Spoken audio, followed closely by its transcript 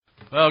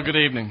Well, good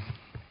evening.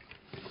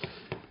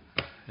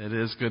 It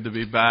is good to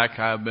be back.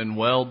 I've been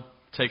well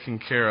taken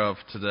care of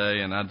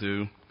today, and I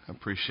do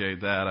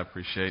appreciate that. I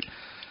appreciate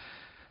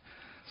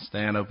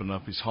Stan opening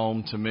up his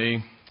home to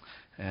me,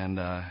 and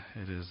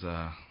it is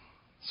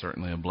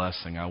certainly a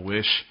blessing. I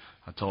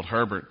told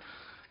Herbert,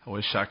 I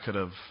wish I could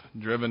have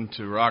driven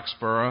to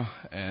Roxborough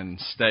and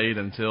stayed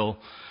until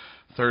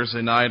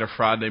Thursday night or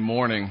Friday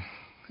morning,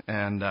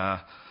 and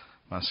my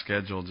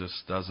schedule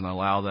just doesn't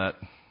allow that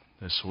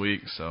this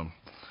week, so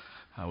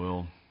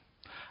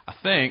I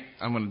think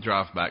I'm going to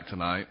drive back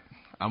tonight.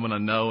 I'm going to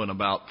know in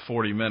about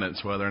 40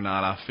 minutes whether or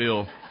not I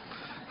feel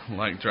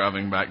like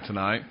driving back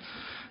tonight.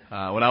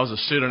 When I was a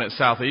student at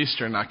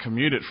Southeastern, I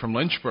commuted from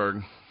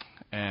Lynchburg,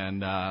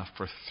 and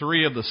for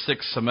 3 of the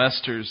 6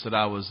 semesters that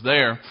I was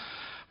there,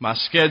 my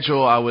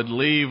schedule, I would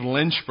leave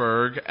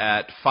Lynchburg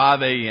at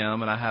 5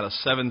 a.m., and I had a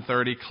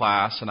 7:30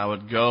 class, and I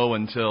would go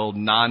until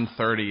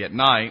 9:30 at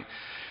night,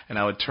 and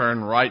I would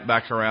turn right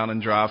back around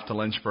and drive to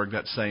Lynchburg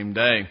that same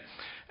day.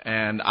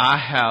 And I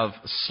have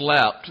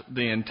slept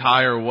the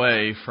entire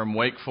way from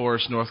Wake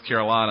Forest, North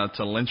Carolina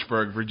to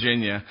Lynchburg,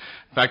 Virginia.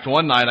 In fact,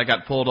 one night I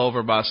got pulled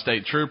over by a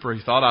state trooper.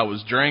 He thought I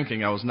was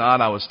drinking. I was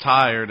not. I was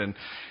tired. And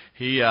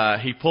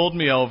he pulled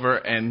me over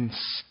and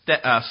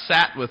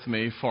sat with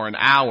me for an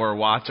hour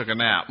while I took a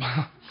nap.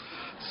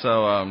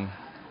 So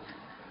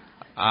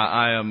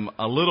I am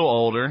a little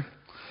older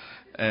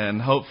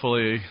and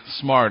hopefully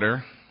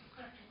smarter,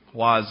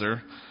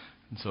 wiser.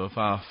 And so if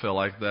I feel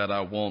like that,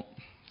 I won't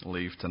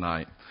leave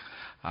tonight.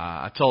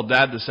 I told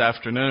Dad this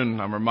afternoon,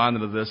 I'm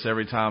reminded of this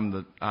every time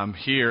that I'm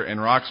here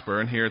in Roxborough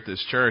and here at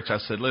this church. I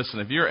said,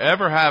 listen, if you're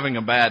ever having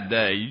a bad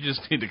day, you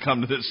just need to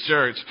come to this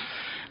church.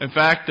 In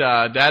fact,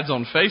 Dad's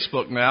on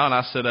Facebook now, and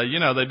I said,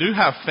 they do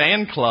have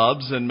fan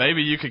clubs, and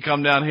maybe you could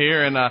come down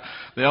here, and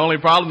the only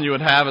problem you would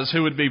have is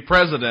who would be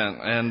president.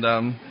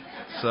 And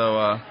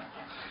so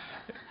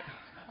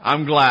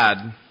I'm glad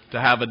to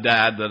have a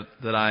dad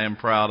that I am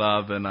proud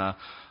of, and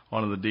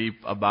one of the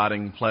deep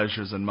abiding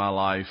pleasures in my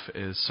life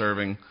is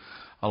serving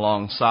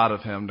alongside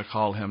of him, to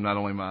call him not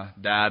only my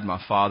dad,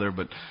 my father,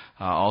 but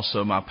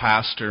also my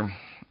pastor.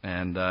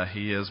 And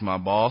he is my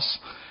boss,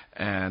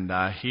 and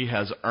he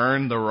has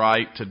earned the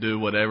right to do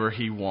whatever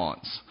he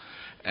wants.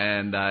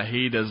 And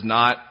he does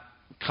not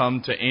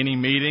come to any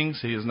meetings.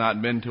 He has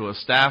not been to a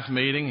staff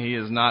meeting. He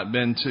has not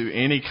been to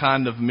any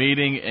kind of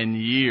meeting in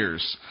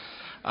years.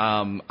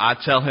 I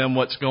tell him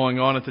what's going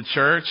on at the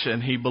church,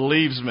 and he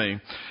believes me.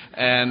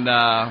 And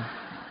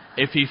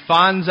if he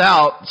finds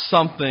out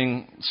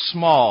something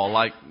small,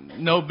 like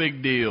no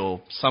big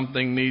deal,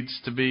 something needs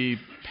to be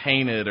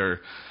painted,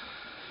 or,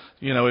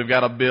 we've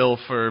got a bill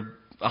for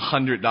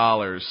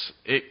 $100,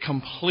 it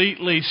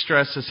completely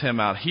stresses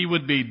him out. He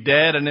would be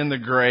dead and in the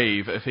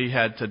grave if he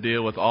had to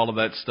deal with all of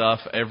that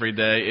stuff every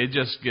day. It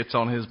just gets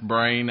on his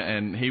brain,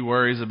 and he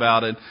worries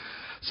about it.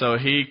 So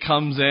he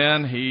comes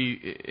in,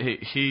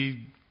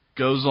 he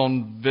goes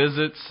on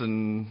visits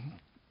and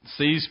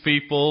sees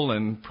people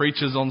and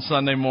preaches on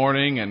Sunday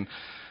morning, and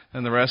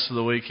the rest of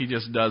the week he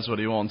just does what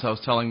he wants. I was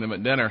telling them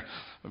at dinner,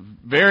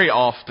 very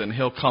often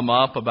he'll come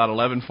up about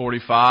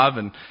 11:45,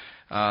 and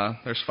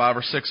there's 5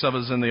 or 6 of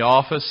us in the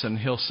office, and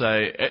he'll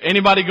say,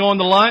 anybody going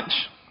to lunch?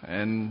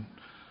 And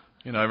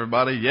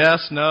everybody,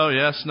 yes, no.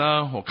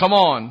 Well, come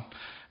on.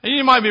 And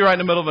you might be right in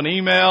the middle of an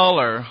email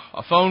or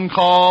a phone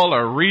call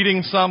or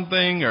reading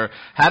something or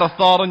had a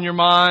thought on your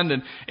mind.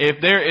 And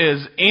if there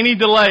is any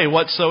delay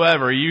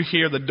whatsoever, you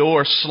hear the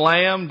door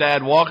slam,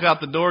 Dad walk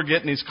out the door,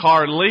 get in his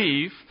car,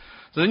 leave.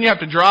 So then you have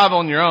to drive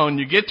on your own.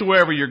 You get to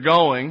wherever you're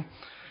going.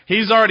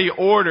 He's already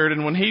ordered,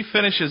 and when he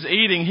finishes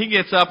eating, he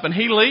gets up and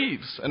he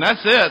leaves. And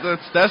that's it.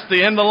 That's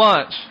the end of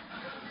lunch.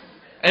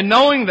 And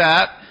knowing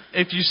that,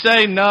 if you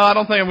say, no, I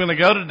don't think I'm going to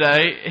go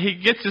today, he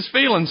gets his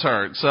feelings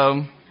hurt.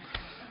 So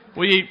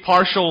we eat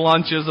partial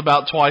lunches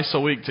about twice a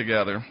week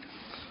together.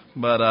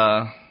 But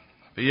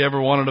if you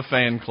ever wanted a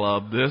fan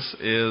club, this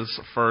is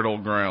fertile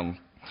ground.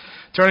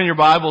 Turning your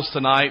Bibles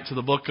tonight to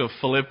the book of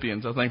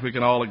Philippians. I think we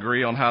can all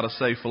agree on how to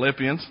say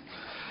Philippians.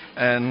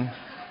 And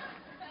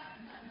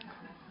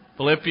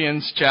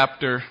Philippians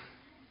chapter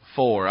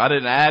 4. I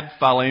didn't add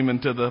Philemon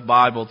to the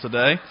Bible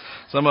today.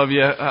 Some of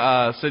you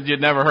said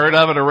you'd never heard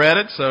of it or read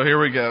it, so here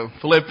we go.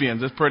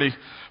 Philippians. It's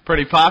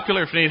pretty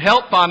popular. If you need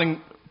help finding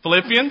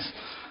Philippians,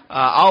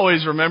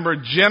 always remember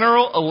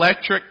General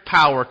Electric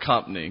Power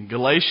Company.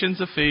 Galatians,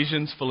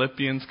 Ephesians,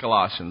 Philippians,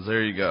 Colossians.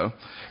 There you go.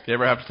 If you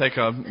ever have to take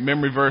a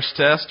memory verse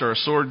test or a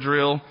sword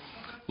drill,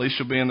 at least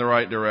you'll be in the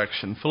right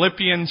direction.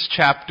 Philippians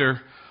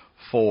chapter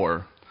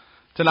 4.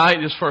 Tonight,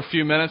 just for a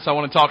few minutes, I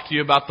want to talk to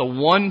you about the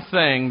one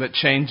thing that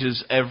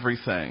changes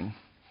everything.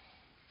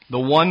 The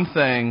one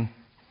thing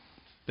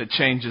that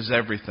changes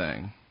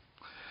everything.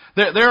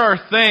 There are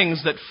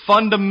things that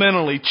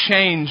fundamentally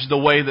change the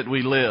way that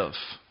we live.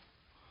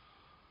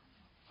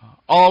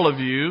 All of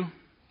you,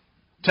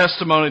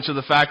 testimony to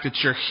the fact that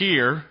you're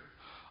here,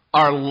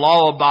 are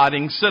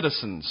law-abiding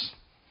citizens.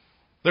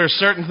 There are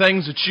certain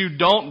things that you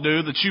don't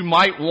do that you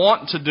might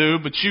want to do,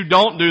 but you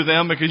don't do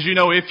them because you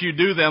know if you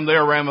do them,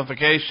 there are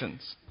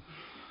ramifications.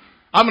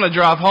 I'm going to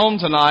drive home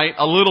tonight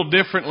a little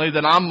differently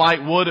than I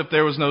might would if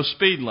there was no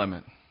speed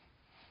limit.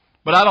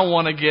 But I don't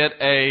want to get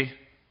a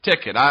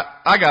ticket.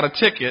 I got a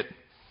ticket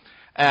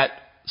at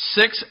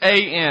 6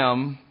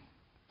 a.m.,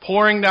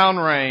 pouring down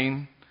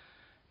rain,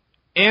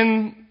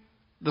 in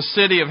the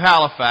city of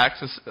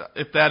Halifax,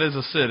 if that is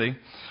a city,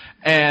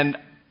 and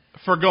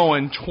for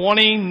going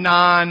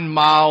 29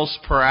 miles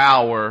per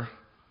hour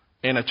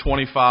in a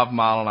 25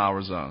 mile an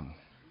hour zone.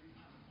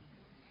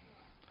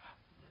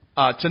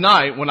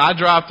 Tonight, when I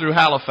drive through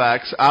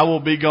Halifax, I will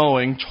be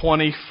going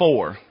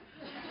 24.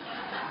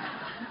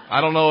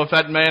 I don't know if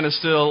that man is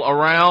still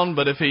around,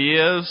 but if he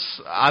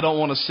is, I don't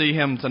want to see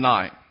him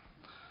tonight.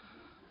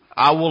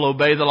 I will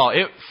obey the law.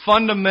 It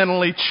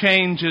fundamentally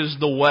changes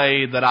the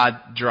way that I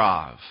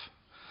drive.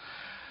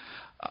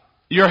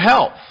 Your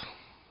health.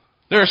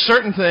 There are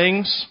certain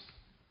things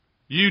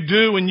you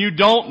do and you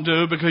don't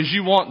do because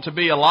you want to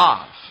be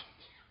alive.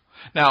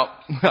 Now,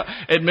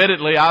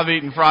 admittedly, I've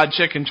eaten fried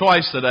chicken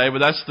twice today, but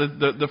that's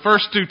the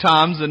first 2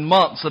 times in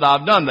months that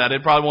I've done that.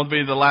 It probably won't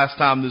be the last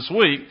time this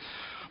week.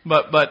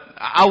 But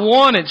I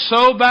wanted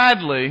so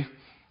badly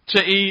to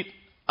eat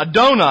a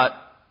donut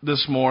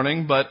this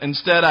morning, but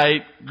instead I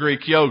ate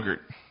Greek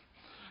yogurt.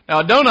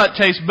 Now, a donut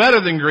tastes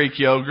better than Greek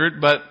yogurt,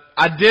 but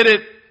I did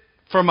it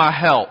for my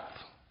health.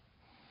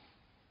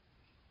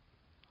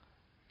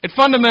 It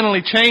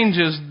fundamentally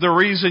changes the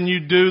reason you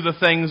do the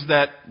things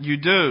that you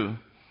do.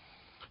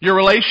 Your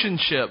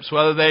relationships,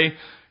 whether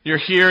you're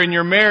here and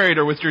you're married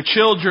or with your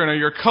children or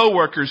your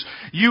coworkers,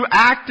 you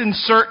act in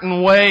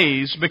certain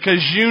ways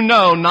because you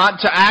know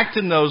not to act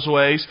in those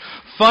ways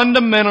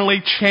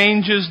fundamentally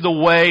changes the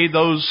way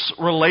those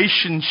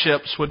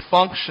relationships would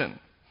function.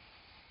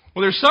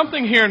 Well, there's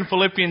something here in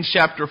Philippians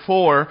chapter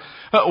 4.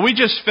 We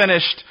just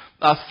finished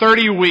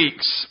 30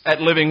 weeks at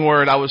Living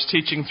Word. I was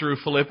teaching through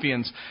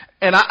Philippians.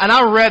 And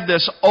I read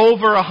this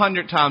over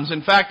 100 times.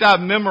 In fact, I've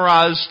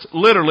memorized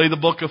literally the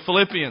book of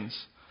Philippians.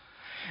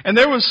 And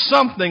there was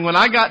something when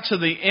I got to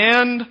the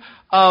end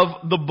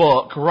of the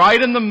book, right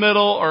in the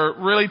middle or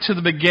really to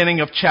the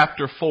beginning of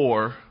chapter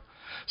 4,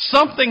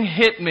 something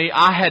hit me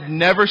I had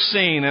never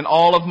seen in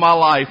all of my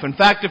life. In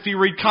fact, if you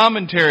read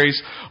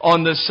commentaries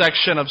on this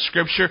section of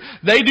Scripture,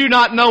 they do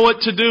not know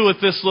what to do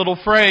with this little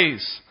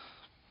phrase.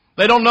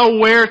 They don't know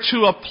where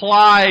to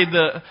apply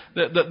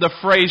the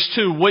phrase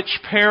to, which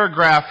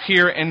paragraph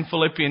here in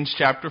Philippians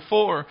chapter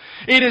 4.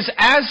 It is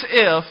as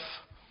if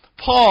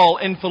Paul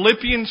in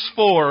Philippians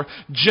 4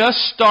 just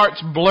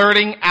starts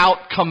blurting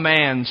out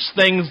commands,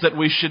 things that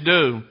we should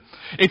do.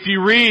 If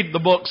you read the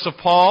books of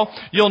Paul,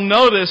 you'll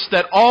notice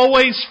that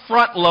always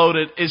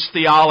front-loaded is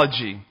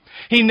theology.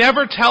 He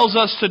never tells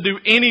us to do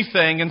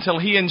anything until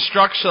he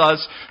instructs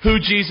us who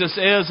Jesus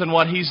is and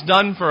what he's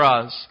done for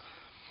us.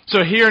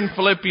 So here in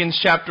Philippians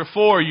chapter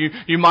 4,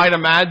 you might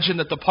imagine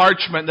that the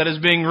parchment that is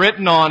being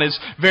written on is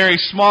very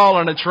small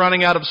and it's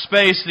running out of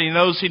space, and he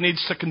knows he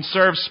needs to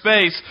conserve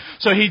space.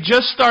 So he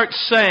just starts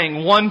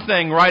saying one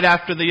thing right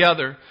after the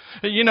other.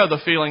 You know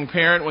the feeling,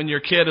 parent, when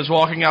your kid is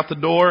walking out the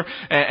door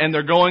and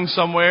they're going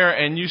somewhere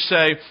and you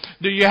say,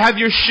 do you have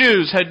your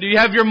shoes? Do you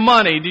have your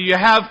money? Do you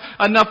have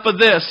enough of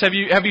this? Have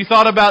you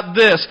thought about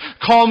this?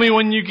 Call me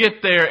when you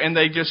get there. And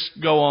they just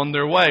go on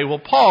their way.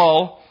 Well,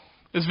 Paul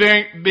is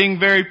being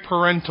very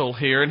parental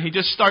here, and he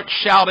just starts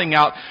shouting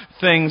out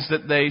things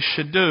that they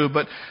should do.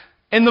 But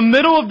in the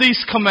middle of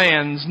these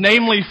commands,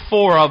 namely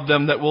 4 of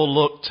them that we'll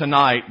look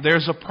tonight,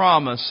 there's a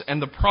promise, and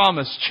the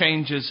promise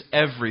changes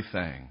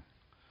everything.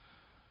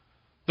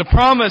 The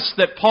promise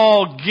that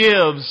Paul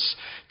gives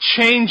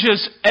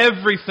changes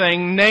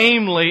everything,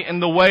 namely in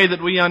the way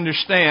that we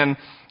understand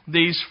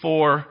these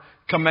 4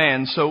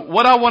 commands. So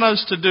what I want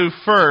us to do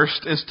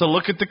first is to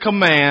look at the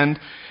command,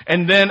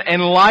 and then in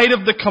light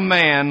of the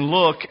command,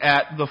 look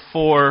at the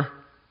 4,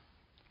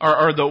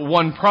 or the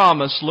one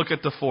promise, look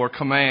at the 4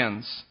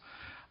 commands.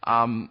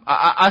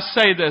 I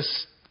say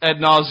this ad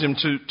nauseum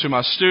to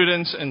my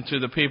students and to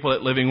the people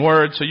at Living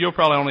Word, so you'll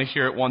probably only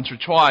hear it once or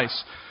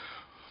twice.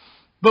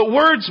 But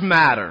words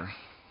matter.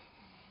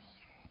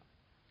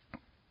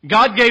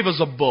 God gave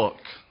us a book.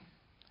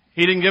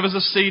 He didn't give us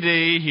a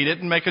CD. He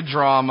didn't make a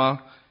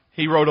drama.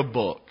 He wrote a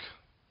book.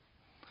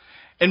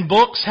 And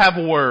books have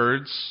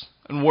words,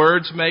 and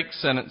words make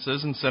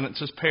sentences, and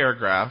sentences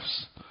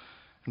paragraphs,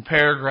 and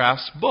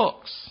paragraphs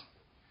books.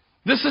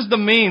 This is the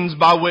means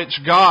by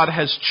which God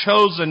has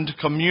chosen to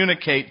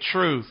communicate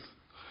truth.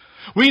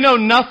 We know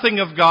nothing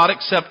of God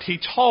except He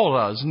told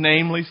us,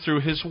 namely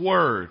through His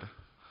Word.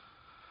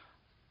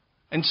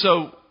 And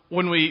so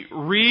when we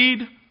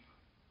read,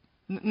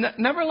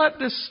 never let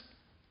this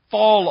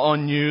fall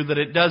on you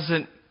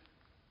that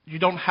you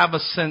don't have a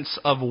sense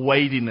of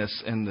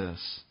weightiness in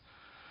this.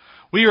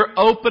 We are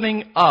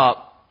opening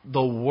up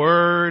the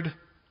Word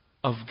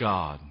of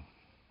God.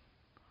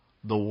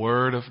 The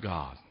Word of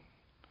God.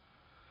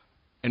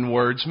 And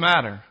words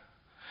matter.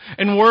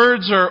 And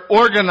words are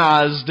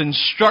organized and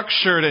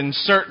structured in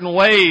certain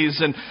ways.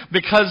 And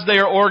because they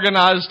are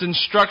organized and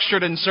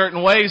structured in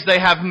certain ways, they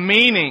have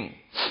meaning.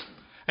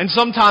 And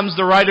sometimes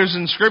the writers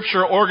in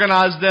Scripture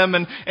organize them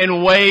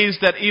in ways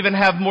that even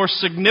have more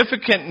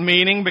significant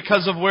meaning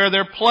because of where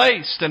they're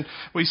placed. And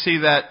we see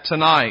that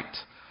tonight.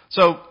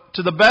 So,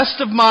 to the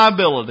best of my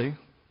ability,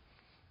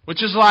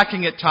 which is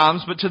lacking at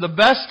times, but to the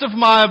best of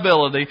my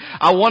ability,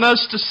 I want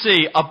us to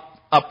see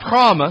a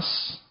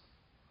promise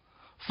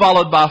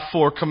followed by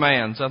 4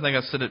 commands. I think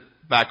I said it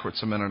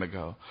backwards a minute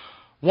ago.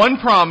 1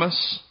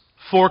 promise,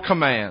 4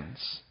 commands.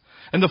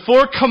 And the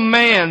 4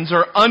 commands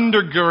are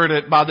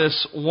undergirded by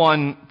this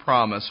 1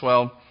 promise.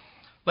 Well,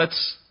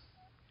 let's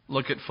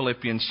look at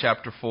Philippians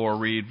chapter 4,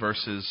 read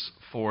verses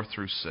 4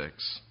 through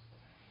 6.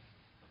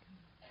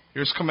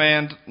 Here's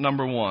command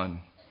number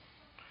 1.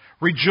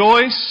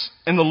 Rejoice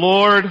in the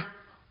Lord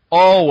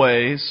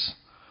always.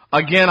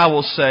 Again, I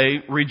will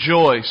say,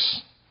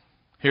 rejoice.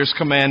 Here's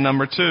command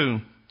number 2.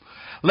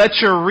 Let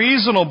your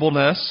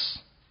reasonableness,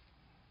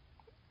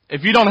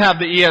 if you don't have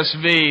the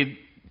ESV,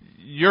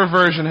 your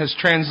version has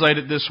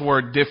translated this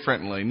word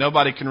differently.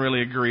 Nobody can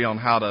really agree on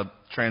how to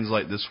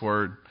translate this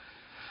word.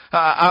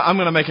 I'm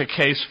going to make a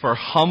case for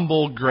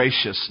humble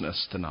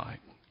graciousness tonight.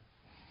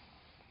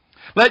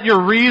 Let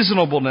your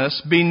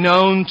reasonableness be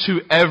known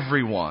to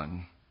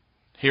everyone.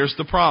 Here's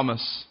the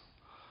promise.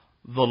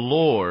 The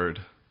Lord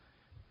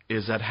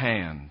is at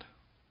hand.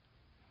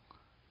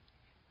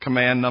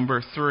 Command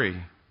number 3.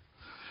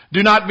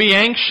 Do not be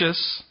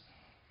anxious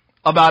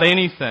about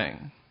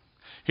anything.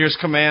 Here's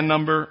command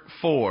number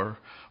 4.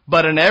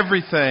 But in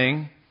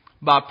everything,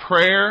 by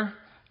prayer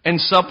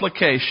and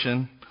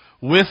supplication,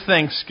 with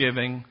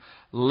thanksgiving,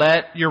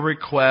 let your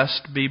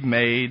request be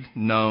made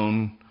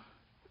known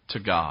to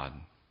God.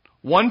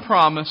 1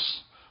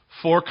 promise,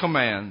 4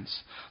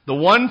 commands. The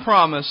 1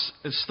 promise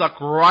is stuck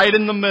right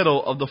in the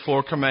middle of the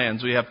 4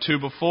 commands. We have 2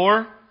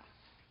 before,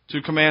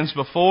 2 commands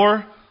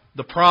before,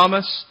 the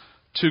promise,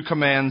 2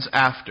 commands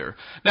after.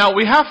 Now,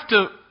 we have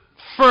to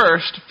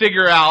first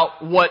figure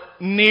out what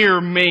near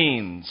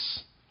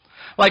means.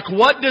 Like,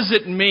 what does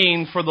it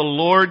mean for the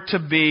Lord to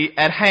be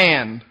at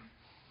hand?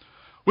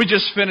 We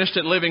just finished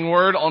at Living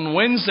Word on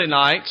Wednesday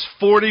nights,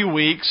 40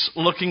 weeks,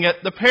 looking at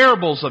the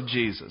parables of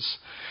Jesus.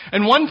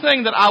 And one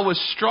thing that I was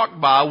struck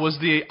by was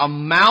the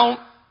amount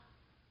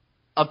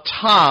of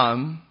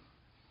time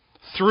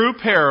through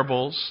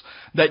parables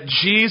that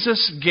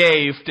Jesus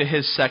gave to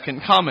His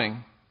second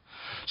coming.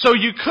 So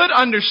you could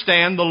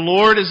understand the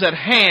Lord is at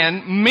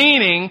hand,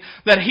 meaning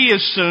that He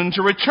is soon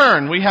to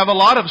return. We have a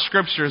lot of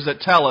scriptures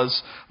that tell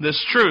us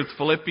this truth.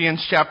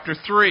 Philippians chapter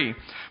 3.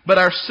 But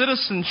our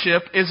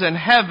citizenship is in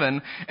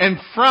heaven, and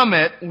from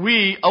it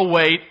we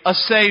await a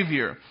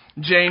Savior.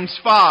 James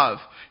 5.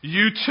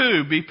 You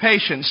too, be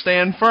patient,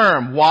 stand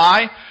firm.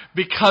 Why?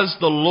 Because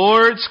the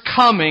Lord's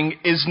coming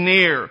is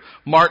near.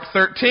 Mark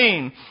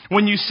 13.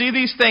 When you see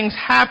these things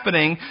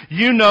happening,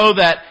 you know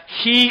that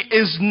He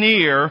is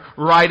near,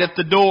 right at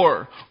the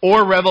door.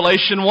 Or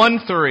Revelation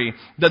 1:3.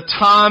 The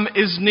time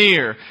is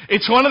near.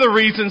 It's one of the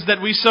reasons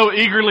that we so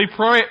eagerly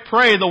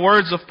pray the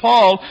words of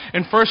Paul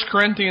in 1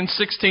 Corinthians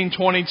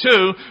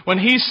 16:22 when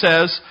he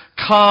says,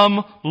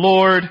 "Come,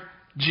 Lord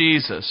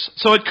Jesus."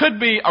 So it could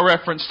be a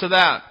reference to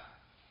that.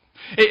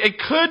 It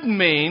could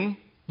mean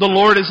the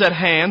Lord is at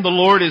hand, the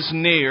Lord is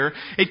near.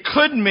 It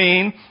could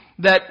mean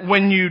that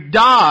when you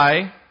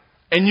die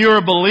and you're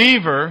a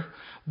believer,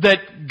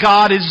 that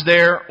God is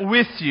there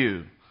with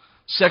you.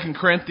 2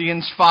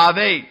 Corinthians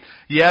 5:8.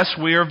 Yes,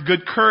 we are of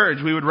good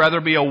courage. We would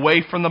rather be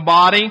away from the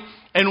body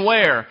and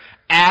where?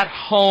 At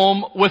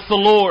home with the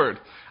Lord.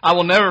 I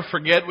will never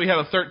forget, we had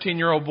a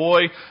 13-year-old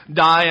boy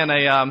die in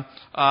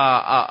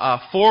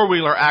a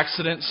four-wheeler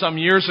accident some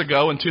years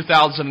ago in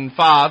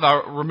 2005.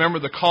 I remember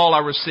the call I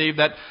received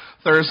that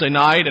Thursday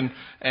night,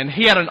 and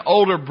he had an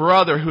older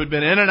brother who had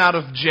been in and out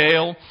of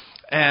jail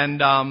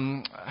and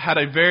had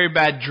a very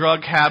bad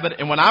drug habit.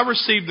 And when I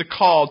received the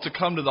call to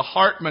come to the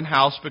Hartman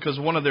house because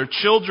one of their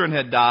children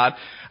had died,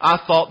 I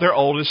thought their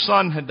oldest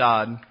son had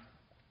died.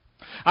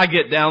 I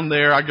get down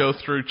there, I go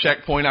through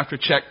checkpoint after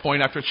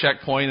checkpoint after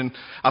checkpoint, and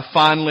I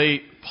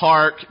finally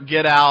park,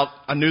 get out.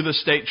 I knew the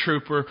state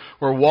trooper.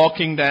 We're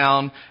walking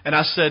down, and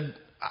I said,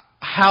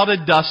 "How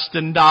did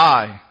Dustin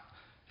die?"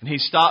 And he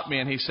stopped me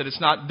and he said,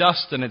 "It's not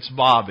Dustin, it's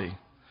Bobby."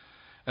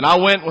 And I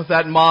went with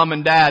that mom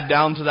and dad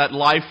down to that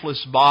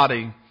lifeless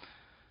body.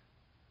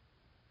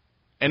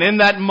 And in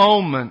that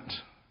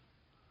moment,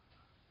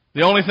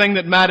 the only thing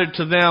that mattered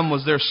to them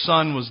was their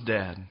son was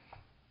dead.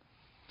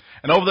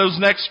 And over those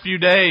next few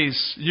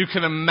days, you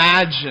can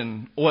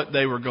imagine what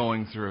they were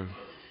going through.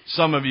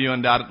 Some of you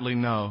undoubtedly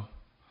know.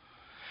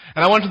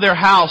 And I went to their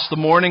house the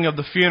morning of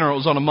the funeral. It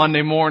was on a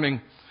Monday morning.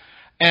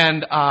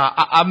 And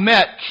I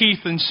met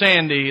Keith and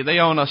Sandy. They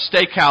own a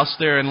steakhouse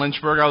there in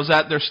Lynchburg. I was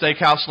at their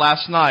steakhouse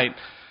last night.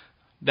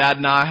 Dad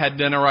and I had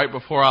dinner right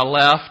before I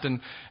left. And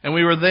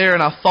we were there,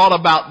 and I thought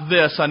about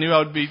this. I knew I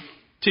would be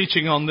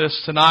teaching on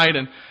this tonight.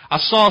 And I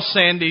saw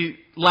Sandy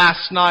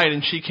last night,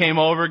 and she came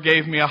over,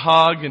 gave me a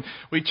hug, and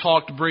we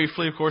talked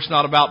briefly, of course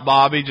not about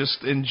Bobby,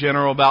 just in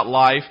general about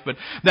life. But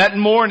that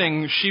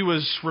morning she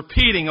was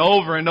repeating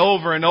over and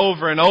over and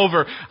over and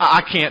over,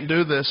 I can't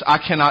do this, I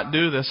cannot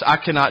do this, I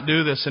cannot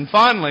do this. And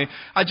finally,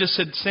 I just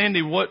said,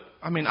 Sandy,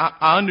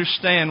 I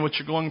understand what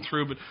you're going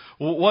through, but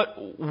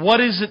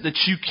what is it that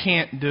you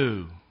can't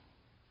do?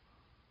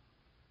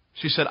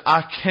 She said,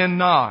 I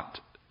cannot.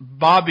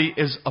 Bobby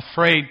is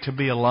afraid to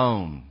be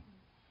alone.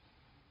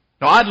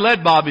 Now, I'd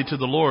led Bobby to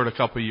the Lord a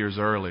couple of years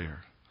earlier.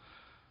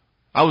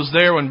 I was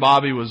there when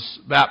Bobby was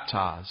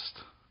baptized.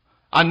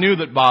 I knew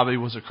that Bobby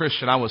was a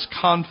Christian. I was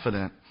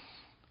confident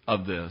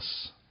of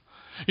this.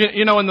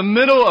 You know, in the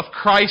middle of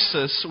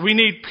crisis, we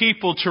need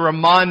people to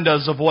remind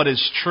us of what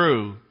is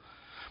true.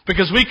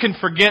 Because we can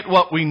forget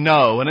what we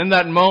know. And in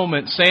that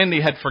moment,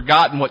 Sandy had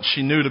forgotten what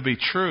she knew to be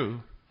true.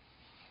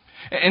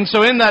 And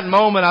so in that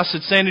moment, I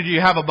said, Sandy, do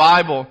you have a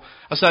Bible?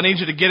 I said, I need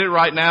you to get it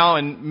right now,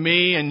 and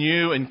me and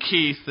you and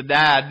Keith, the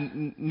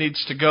dad,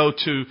 needs to go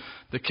to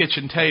the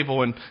kitchen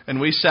table.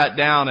 And we sat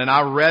down, and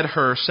I read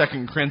her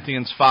 2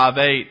 Corinthians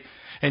 5:8.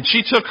 And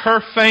she took her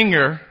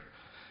finger,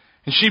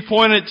 and she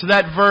pointed to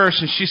that verse,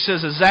 and she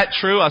says, is that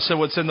true? I said,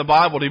 what's in the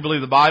Bible? Do you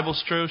believe the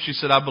Bible's true? She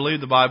said, I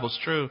believe the Bible's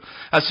true.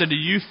 I said, do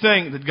you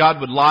think that God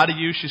would lie to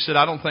you? She said,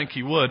 I don't think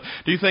He would.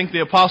 Do you think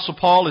the Apostle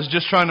Paul is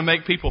just trying to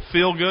make people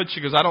feel good? She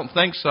goes, I don't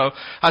think so.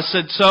 I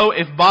said, so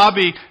if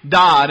Bobby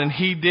died, and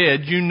he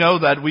did, you know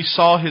that. We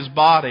saw his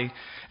body.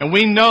 And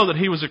we know that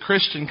he was a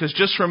Christian, because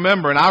just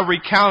remember, and I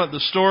recounted the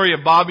story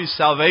of Bobby's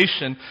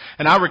salvation,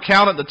 and I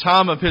recounted the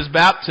time of his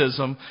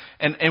baptism,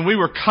 and we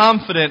were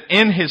confident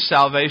in his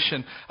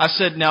salvation. I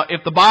said, now,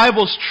 if the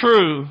Bible's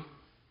true,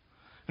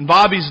 and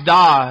Bobby's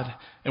died,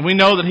 and we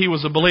know that he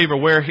was a believer,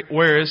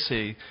 where is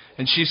he?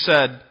 And she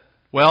said,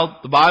 well,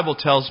 the Bible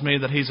tells me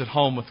that he's at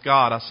home with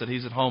God. I said,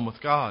 he's at home with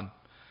God.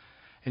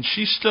 And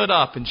she stood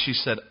up and she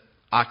said,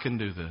 I can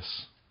do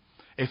this.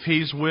 If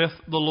he's with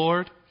the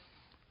Lord,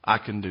 I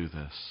can do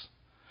this.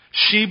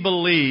 She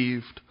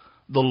believed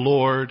the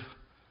Lord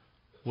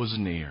was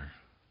near.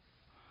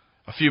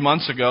 A few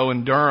months ago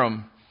in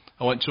Durham,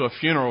 I went to a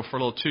funeral for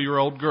a little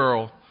 2-year-old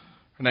girl.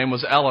 Her name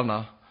was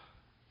Elena.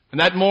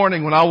 And that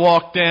morning when I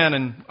walked in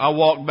and I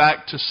walked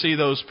back to see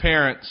those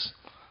parents,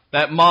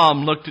 that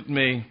mom looked at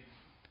me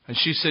and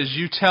she says,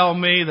 you tell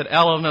me that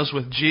Elena's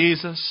with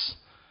Jesus,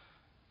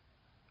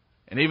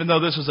 and even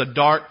though this is a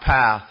dark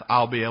path,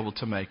 I'll be able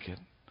to make it.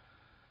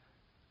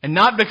 And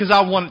not because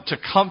I wanted to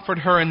comfort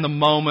her in the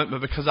moment,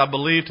 but because I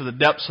believe to the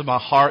depths of my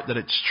heart that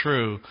it's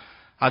true.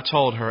 I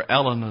told her,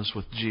 Elena's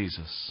with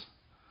Jesus.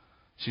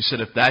 She said,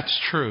 if that's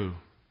true,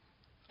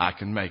 I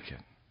can make it.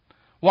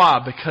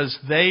 Why? Because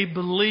they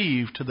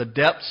believed to the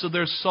depths of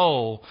their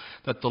soul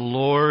that the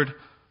Lord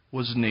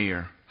was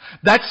near.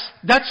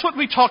 That's what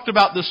we talked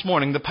about this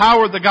morning. The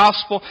power of the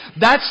gospel.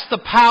 That's the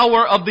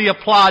power of the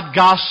applied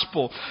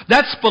gospel.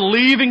 That's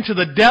believing to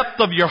the depth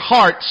of your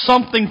heart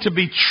something to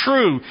be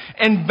true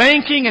and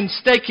banking and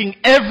staking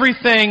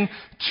everything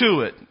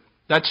to it.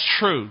 That's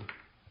true.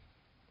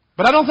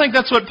 But I don't think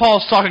that's what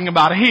Paul's talking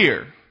about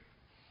here.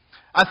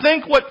 I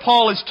think what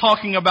Paul is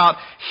talking about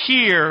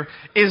here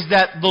is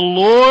that the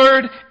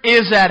Lord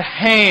is at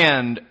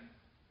hand,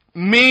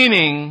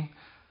 meaning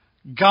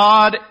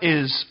God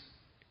is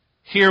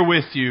here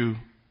with you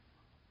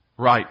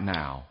right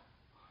now.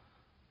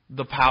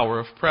 The power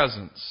of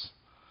presence.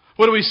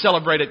 What do we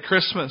celebrate at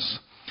Christmas?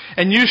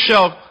 And he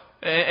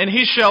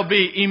shall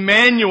be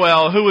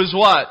Emmanuel, who is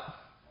what?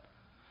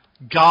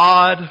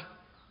 God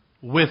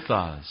with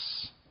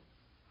us.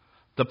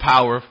 The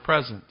power of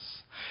presence.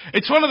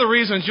 It's one of the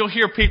reasons you'll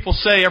hear people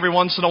say every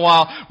once in a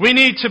while, we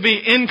need to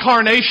be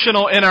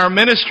incarnational in our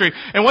ministry.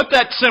 And what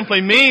that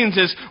simply means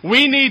is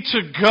we need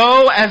to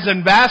go as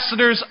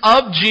ambassadors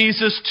of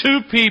Jesus to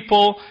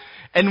people,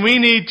 and we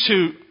need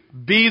to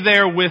be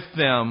there with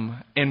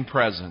them in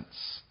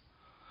presence.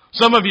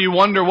 Some of you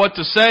wonder what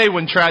to say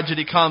when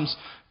tragedy comes.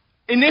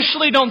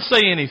 Initially, don't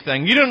say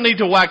anything. You don't need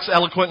to wax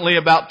eloquently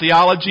about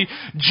theology.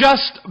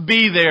 Just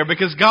be there,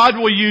 because God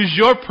will use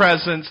your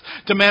presence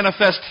to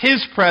manifest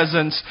His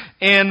presence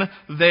in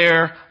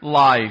their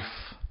life.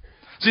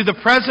 See, the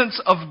presence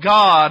of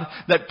God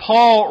that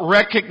Paul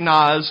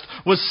recognized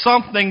was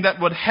something that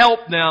would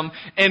help them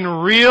in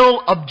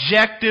real,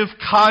 objective,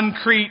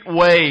 concrete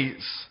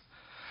ways.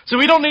 So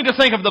we don't need to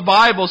think of the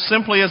Bible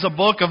simply as a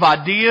book of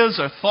ideas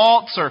or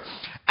thoughts or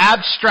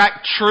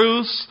abstract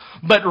truths,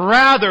 but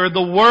rather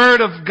the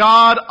Word of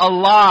God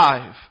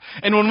alive.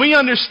 And when we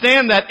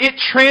understand that, it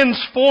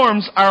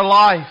transforms our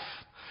life.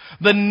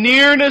 The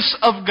nearness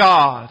of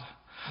God,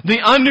 the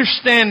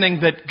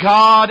understanding that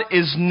God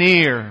is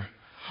near,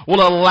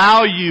 will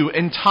allow you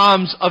in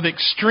times of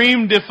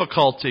extreme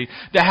difficulty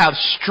to have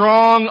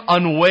strong,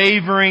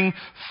 unwavering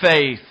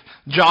faith.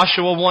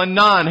 Joshua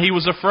 1:9, he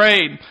was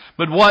afraid.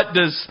 But what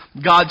does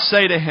God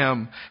say to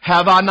him?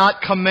 Have I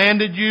not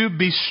commanded you?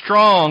 Be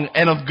strong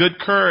and of good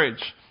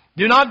courage.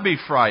 Do not be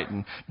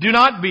frightened. Do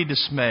not be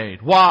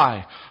dismayed.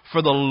 Why?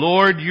 For the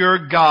Lord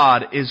your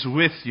God is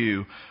with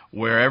you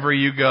wherever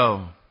you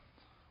go.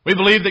 We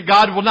believe that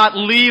God will not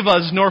leave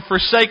us nor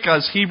forsake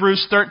us.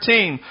 Hebrews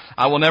 13,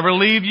 I will never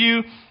leave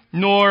you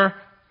nor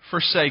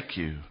forsake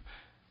you.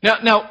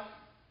 Now,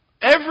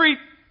 every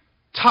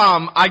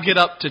time I get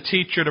up to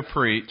teach or to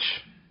preach,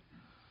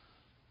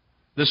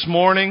 this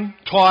morning,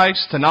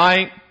 twice,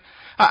 tonight,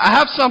 I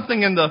have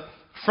something in the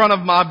front of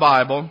my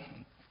Bible,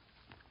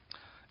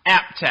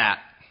 APTAT.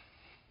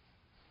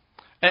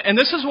 And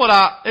this is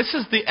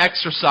the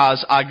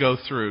exercise I go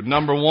through.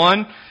 Number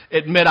one,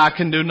 admit I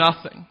can do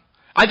nothing.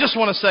 I just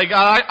want to say,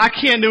 God, I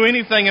can't do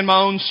anything in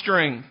my own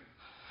strength.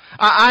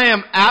 I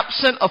am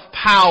absent of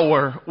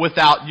power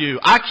without you.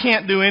 I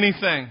can't do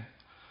anything.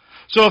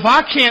 So if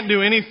I can't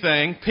do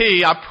anything,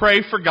 I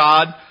pray for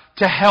God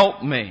to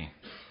help me.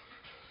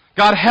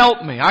 God,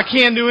 help me. I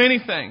can't do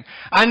anything.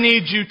 I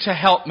need you to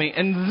help me.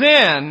 And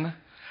then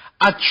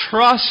I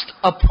trust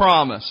a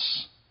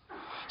promise.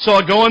 So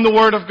I go in the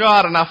Word of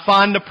God and I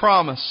find a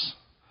promise.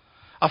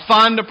 I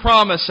find a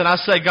promise and I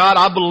say, God,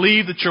 I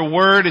believe that your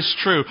Word is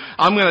true.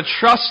 I'm going to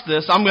trust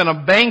this. I'm going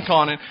to bank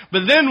on it.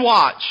 But then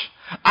watch.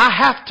 I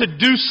have to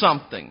do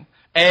something.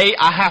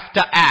 I have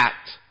to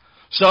act.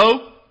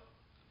 So,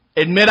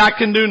 admit I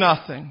can do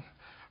nothing.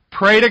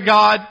 Pray to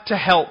God to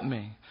help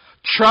me.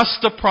 Trust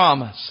the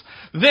promise.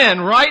 Then,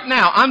 right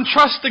now, I'm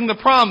trusting the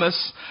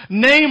promise,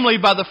 namely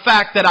by the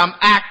fact that I'm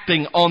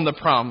acting on the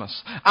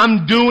promise.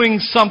 I'm doing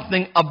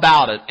something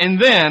about it.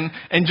 And then,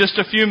 in just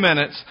a few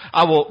minutes,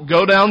 I will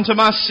go down to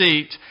my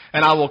seat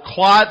and I will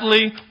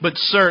quietly but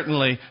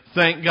certainly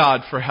thank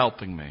God for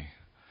helping me.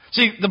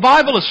 See, the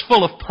Bible is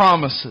full of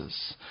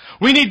promises.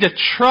 We need to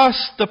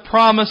trust the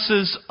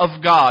promises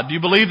of God. Do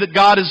you believe that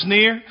God is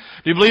near?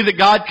 Do you believe that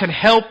God can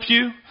help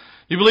you? Do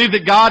you believe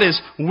that God is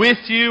with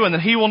you and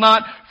that He will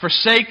not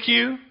forsake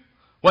you?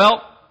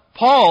 Well,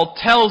 Paul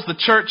tells the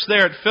church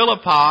there at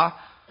Philippi,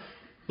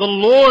 the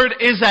Lord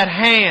is at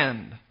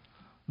hand.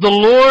 The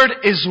Lord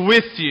is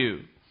with you.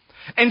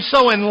 And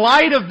so in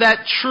light of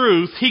that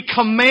truth, he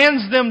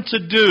commands them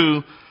to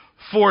do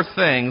 4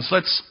 things.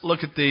 Let's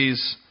look at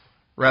these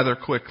rather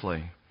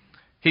quickly.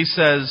 He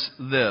says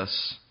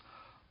this,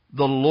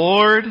 the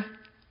Lord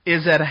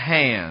is at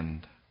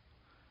hand.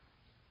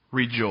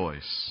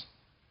 Rejoice.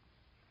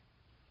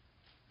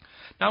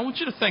 Now I want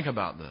you to think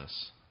about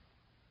this.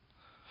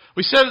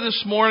 We said it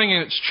this morning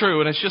and it's true,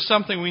 and it's just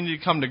something we need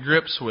to come to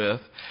grips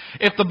with.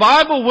 If the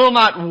Bible will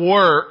not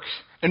work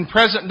in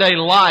present day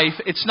life,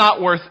 it's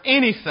not worth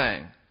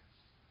anything.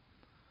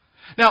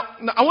 Now,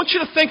 I want you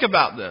to think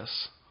about this.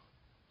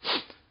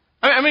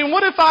 I mean,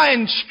 what if I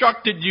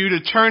instructed you to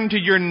turn to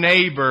your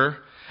neighbor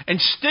and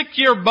stick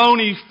your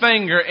bony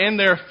finger in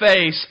their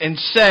face and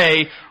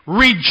say,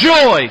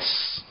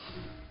 rejoice?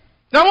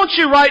 Now I want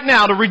you right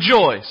now to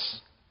rejoice.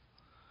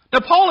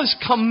 Now Paul is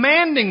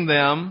commanding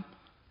them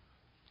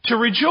to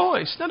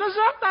rejoice. Now does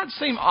that not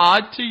seem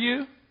odd to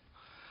you?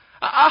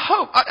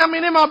 I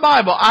mean in my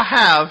Bible I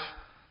have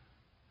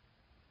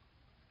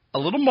a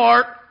little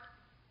mark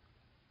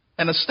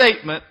and a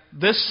statement,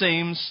 this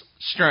seems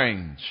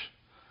strange.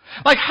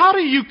 Like, how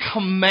do you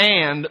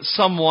command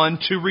someone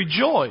to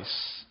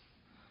rejoice?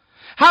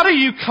 How do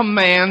you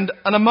command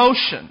an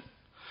emotion?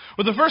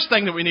 Well, the first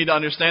thing that we need to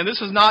understand,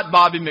 this is not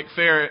Bobby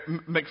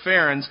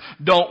McFerrin's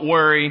don't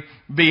worry,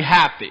 be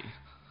happy.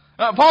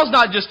 Paul's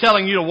not just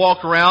telling you to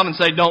walk around and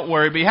say, don't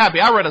worry, be happy.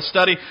 I read a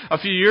study a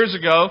few years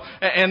ago,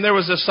 and there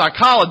was a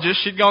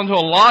psychologist. She'd gone to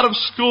a lot of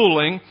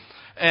schooling,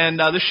 and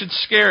this should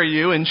scare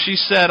you. And she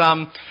said,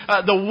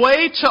 the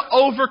way to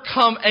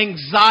overcome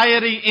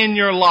anxiety in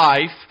your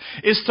life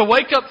is to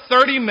wake up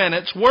 30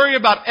 minutes, worry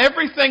about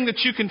everything that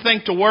you can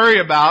think to worry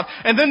about,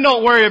 and then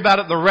don't worry about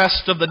it the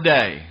rest of the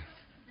day.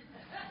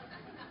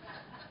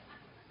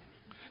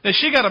 Now,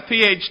 she got a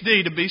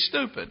PhD to be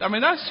stupid. I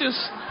mean, that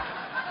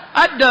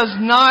does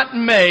not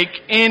make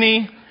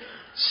any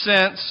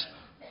sense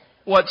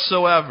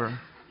whatsoever.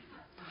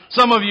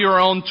 Some of you are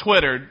on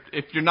Twitter.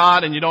 If you're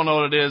not and you don't know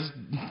what it is,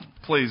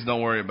 please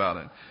don't worry about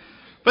it.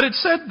 But it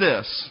said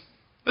this.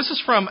 This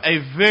is from a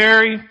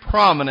very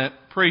prominent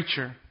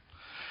preacher.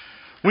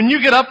 When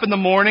you get up in the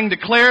morning,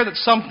 declare that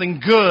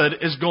something good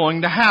is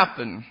going to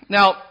happen.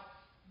 Now,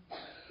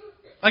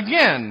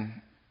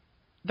 again,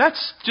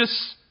 that's just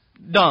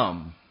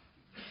dumb.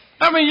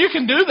 I mean, you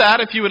can do that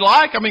if you would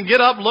like. I mean,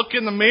 get up, look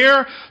in the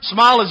mirror,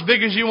 smile as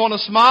big as you want to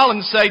smile,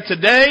 and say,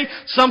 today,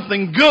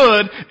 something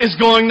good is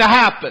going to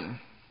happen.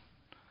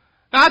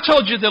 Now, I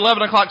told you at the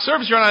 11 o'clock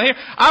service you're not here.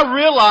 I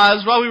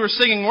realized while we were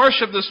singing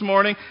worship this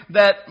morning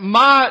that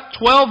my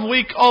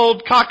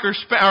 12-week-old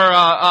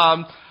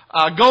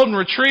golden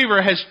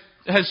retriever has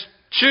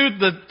chewed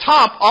the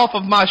top off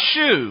of my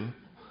shoe.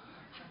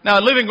 Now,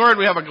 at Living Word,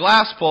 we have a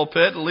glass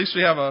pulpit. At least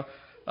we have a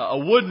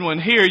wooden one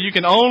here. You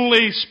can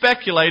only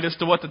speculate as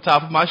to what the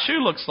top of my shoe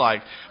looks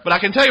like. But I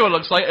can tell you what it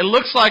looks like. It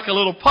looks like a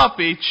little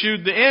puppy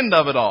chewed the end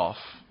of it off.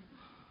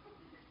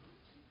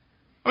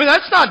 I mean,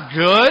 that's not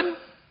good.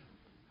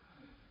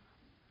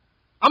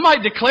 I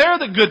might declare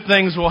that good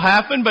things will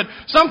happen, but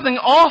something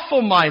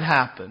awful might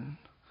happen.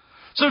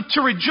 So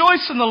to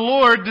rejoice in the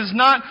Lord does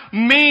not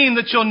mean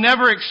that you'll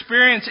never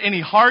experience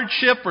any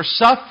hardship or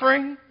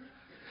suffering.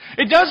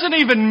 It doesn't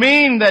even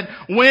mean that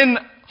when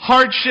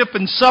hardship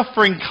and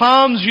suffering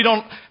comes, you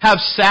don't have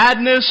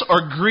sadness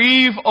or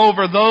grieve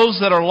over those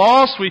that are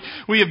lost.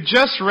 We have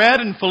just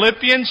read in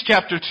Philippians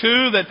chapter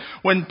 2 that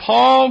when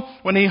Paul,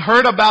 when he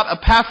heard about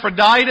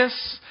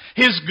Epaphroditus,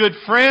 his good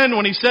friend,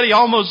 when he said he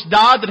almost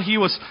died, that he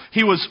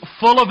was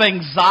full of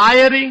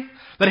anxiety,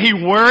 that he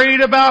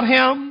worried about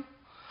him.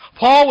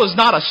 Paul was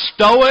not a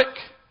Stoic.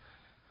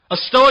 A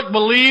Stoic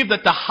believed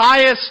that the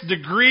highest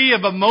degree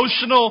of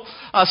emotional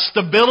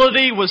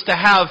stability was to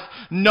have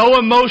no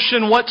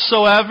emotion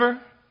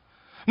whatsoever.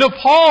 No,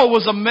 Paul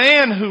was a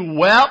man who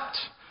wept,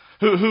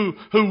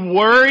 who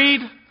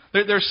worried.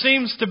 There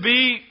seems to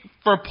be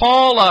for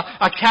Paul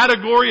a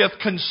category of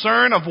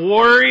concern, of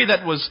worry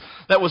that was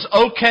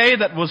okay,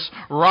 that was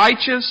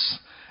righteous.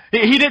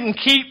 He didn't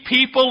keep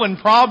people and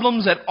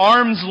problems at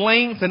arm's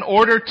length in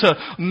order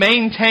to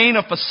maintain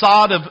a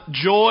facade of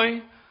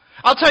joy.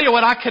 I'll tell you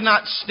what I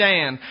cannot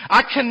stand.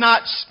 I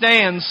cannot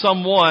stand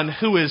someone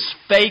who is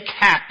fake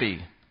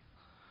happy.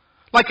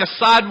 Like a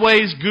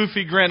sideways,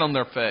 goofy grin on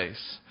their face.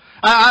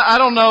 I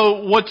don't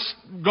know what's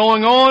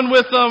going on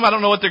with them. I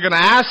don't know what they're going to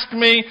ask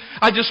me.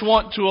 I just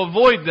want to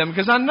avoid them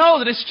because I know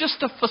that it's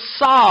just a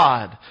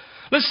facade.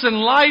 Listen,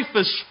 life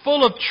is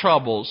full of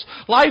troubles.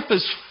 Life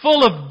is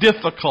full of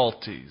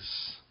difficulties.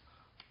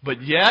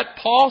 But yet,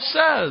 Paul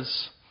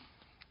says,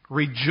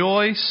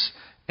 rejoice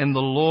in the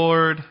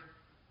Lord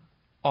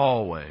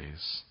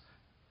always.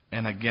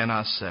 And again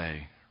I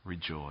say,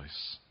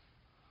 rejoice.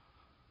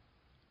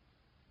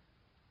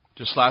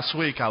 Just last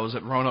week I was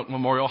at Roanoke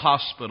Memorial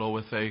Hospital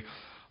with a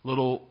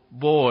little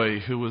boy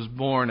who was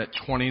born at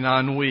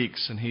 29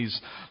 weeks, and he's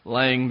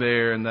laying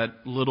there in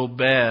that little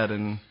bed,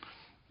 and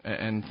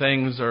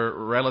things are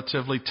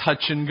relatively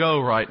touch and go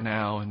right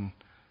now. And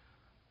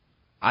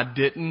I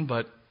didn't,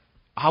 but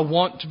I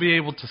want to be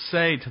able to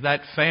say to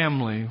that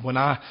family, when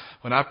I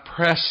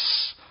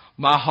press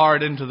my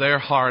heart into their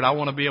heart, I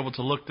want to be able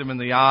to look them in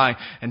the eye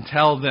and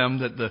tell them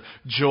that the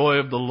joy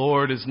of the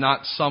Lord is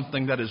not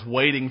something that is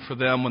waiting for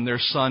them when their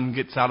son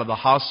gets out of the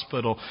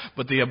hospital,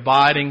 but the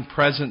abiding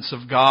presence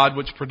of God,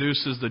 which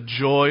produces the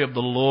joy of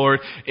the Lord,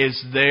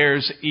 is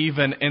theirs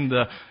even in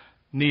the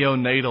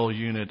neonatal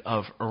unit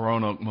of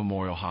Roanoke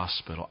Memorial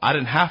Hospital. I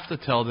didn't have to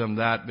tell them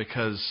that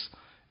because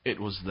it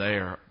was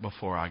there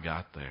before I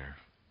got there.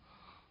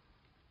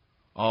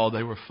 Oh,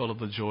 they were full of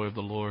the joy of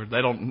the Lord.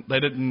 They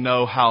didn't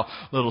know how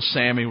little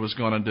Sammy was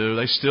going to do.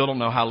 They still don't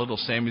know how little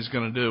Sammy's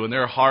going to do. And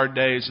there are hard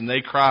days and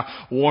they cry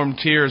warm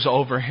tears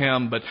over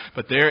him.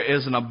 But there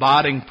is an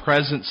abiding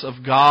presence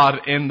of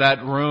God in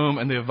that room,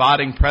 and the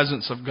abiding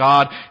presence of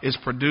God is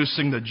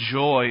producing the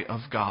joy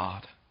of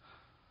God.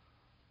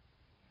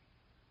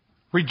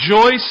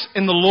 Rejoice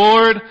in the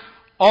Lord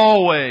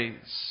always.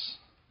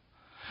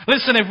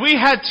 Listen, if we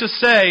had to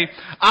say,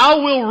 I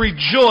will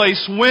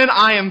rejoice when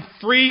I am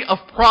free of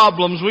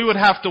problems, we would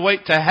have to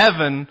wait to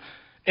heaven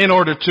in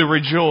order to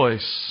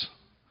rejoice.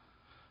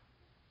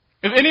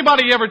 If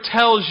anybody ever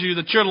tells you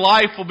that your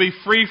life will be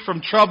free from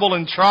trouble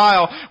and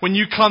trial when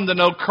you come to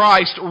know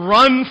Christ,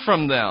 run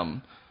from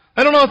them.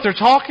 They don't know what they're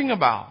talking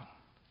about.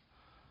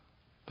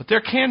 But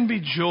there can be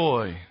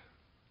joy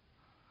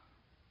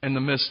in the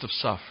midst of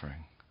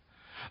suffering.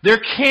 There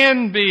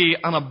can be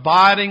an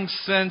abiding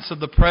sense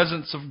of the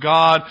presence of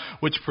God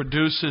which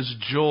produces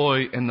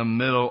joy in the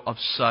middle of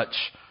such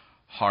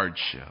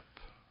hardship.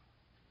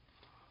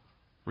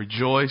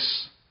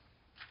 Rejoice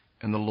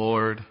in the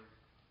Lord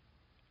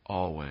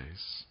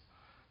always.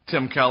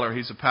 Tim Keller,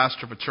 he's a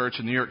pastor of a church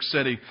in New York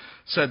City,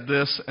 said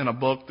this in a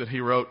book that he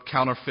wrote,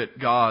 Counterfeit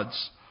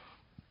Gods.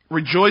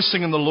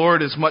 Rejoicing in the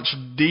Lord is much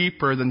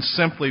deeper than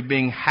simply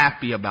being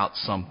happy about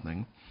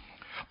something.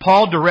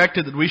 Paul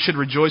directed that we should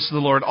rejoice in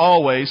the Lord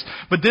always,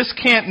 but this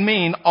can't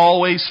mean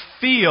always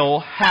feel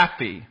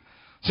happy,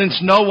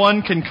 since no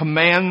one can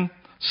command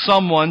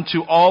someone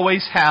to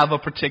always have a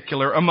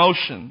particular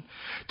emotion.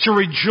 To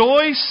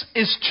rejoice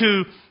is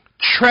to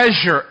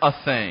treasure a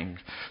thing,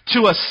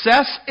 to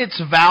assess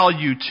its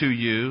value to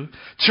you,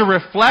 to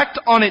reflect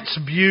on its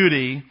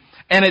beauty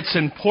and its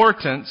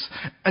importance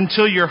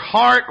until your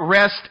heart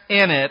rests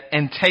in it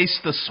and tastes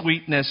the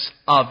sweetness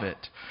of it.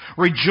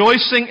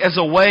 Rejoicing is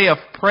a way of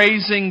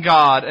praising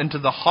God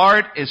until the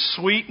heart is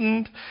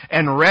sweetened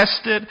and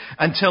rested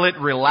until it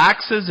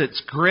relaxes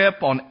its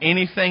grip on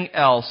anything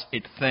else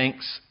it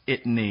thinks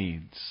it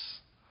needs.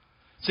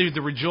 See,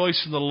 to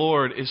rejoice in the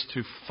Lord is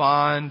to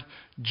find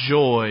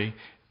joy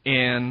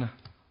in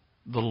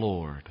the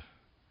Lord.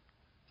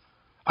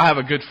 I have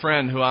a good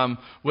friend who I'm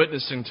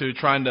witnessing to,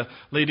 trying to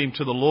lead him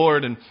to the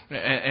Lord, and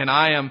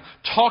I am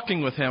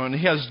talking with him, and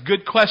he has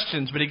good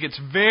questions, but he gets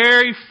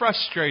very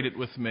frustrated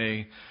with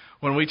me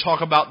when we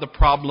talk about the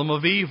problem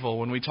of evil,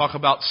 when we talk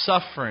about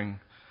suffering.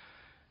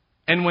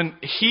 And when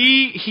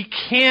he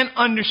can't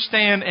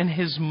understand in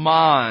his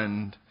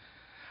mind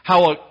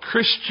how a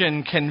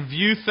Christian can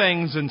view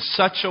things in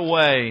such a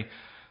way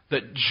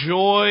that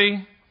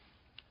joy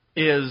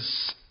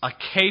is a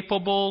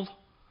capable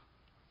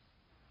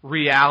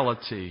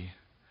reality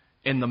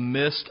in the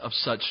midst of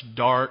such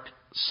dark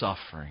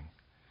suffering.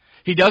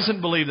 He doesn't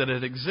believe that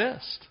it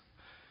exists.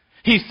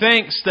 He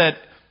thinks that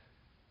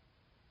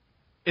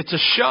it's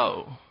a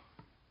show.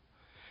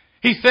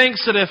 He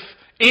thinks that if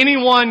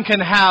anyone can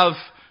have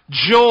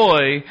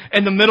joy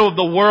in the middle of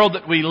the world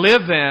that we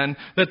live in,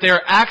 that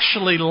they're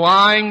actually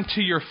lying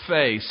to your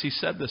face. He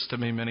said this to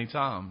me many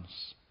times.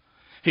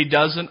 He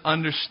doesn't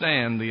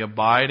understand the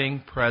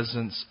abiding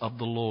presence of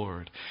the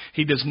Lord.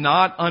 He does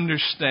not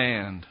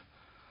understand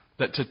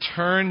that to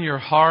turn your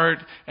heart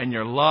and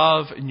your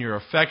love and your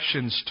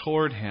affections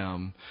toward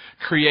Him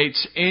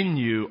creates in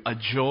you a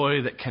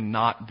joy that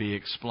cannot be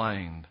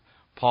explained.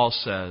 Paul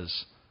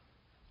says,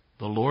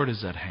 the Lord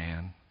is at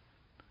hand.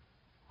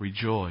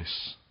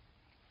 Rejoice.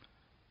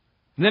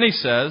 And then he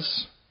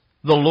says,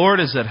 the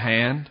Lord is at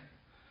hand.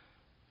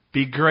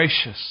 Be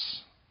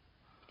gracious.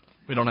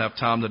 We don't have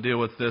time to deal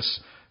with this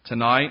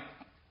tonight,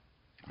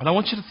 but I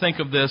want you to think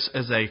of this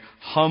as a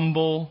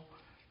humble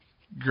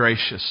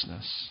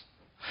graciousness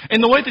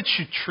in the way that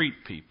you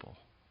treat people.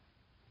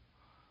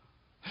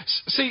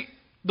 See,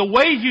 the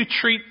way you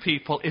treat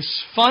people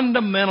is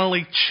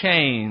fundamentally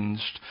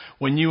changed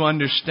when you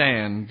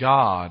understand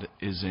God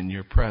is in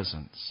your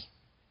presence.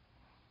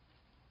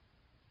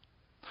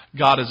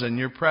 God is in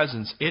your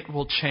presence. It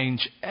will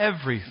change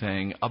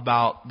everything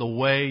about the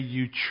way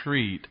you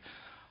treat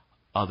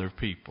other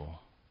people.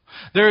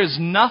 There is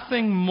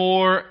nothing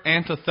more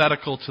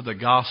antithetical to the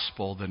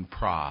gospel than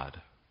pride.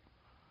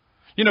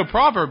 You know,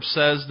 Proverbs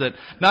says that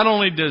not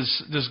only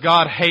does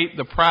God hate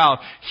the proud,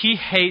 He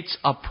hates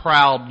a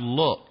proud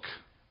look.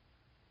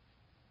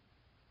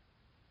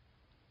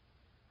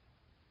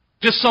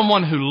 Just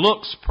someone who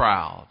looks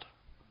proud,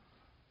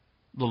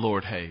 the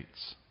Lord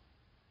hates.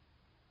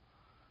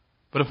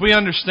 But if we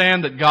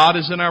understand that God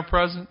is in our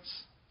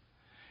presence,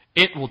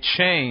 it will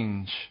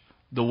change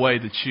the way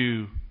that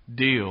you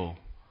deal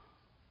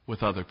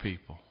with other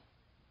people.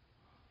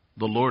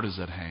 The Lord is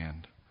at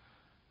hand.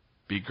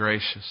 Be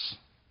gracious.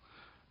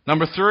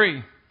 Number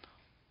 3,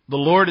 the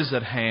Lord is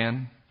at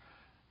hand.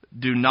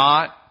 Do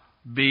not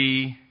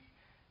be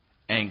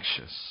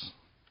anxious.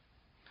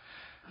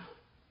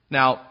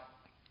 Now,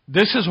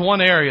 this is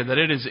one area that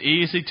it is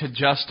easy to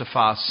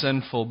justify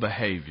sinful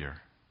behavior.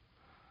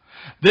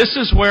 This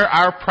is where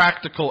our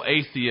practical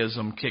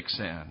atheism kicks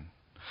in.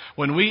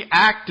 When we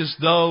act as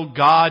though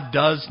God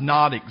does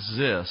not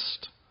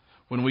exist,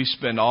 when we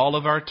spend all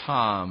of our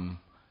time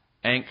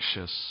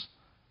anxious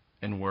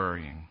and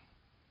worrying.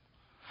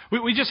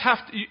 We just have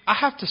to, I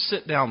have to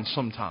sit down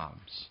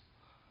sometimes.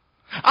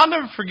 I'll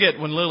never forget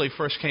when Lily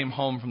first came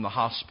home from the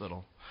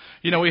hospital.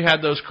 You know, we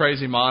had those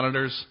crazy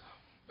monitors.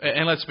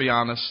 And let's be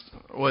honest,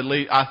 well, at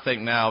least I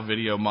think now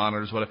video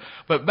monitors, whatever.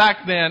 But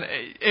back then,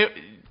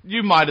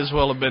 you might as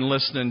well have been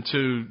listening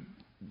to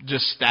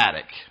just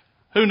static.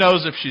 Who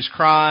knows if she's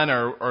crying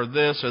or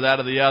this or that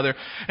or the other.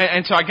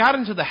 And so I got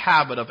into the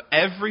habit of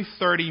every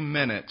 30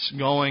 minutes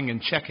going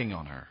and checking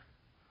on her.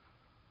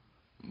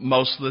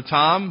 Most of the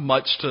time,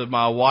 much to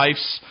my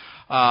wife's,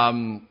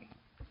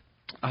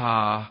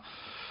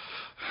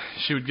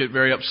 she would get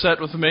very upset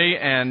with me,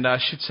 and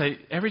she'd say,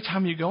 every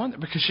time you go in there,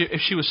 because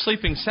if she was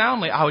sleeping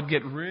soundly, I would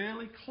get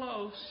really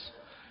close,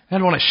 and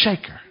I'd want to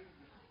shake her.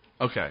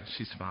 Okay,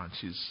 she's fine.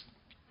 She's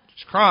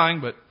crying,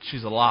 but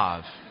she's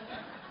alive.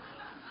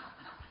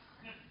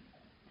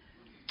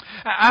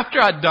 After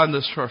I'd done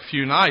this for a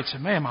few nights,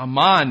 man, my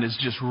mind is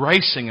just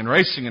racing and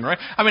racing and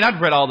racing. I mean, I'd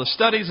read all the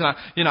studies,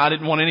 and I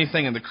didn't want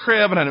anything in the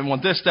crib, and I didn't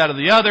want this, that, or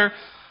the other.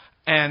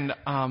 And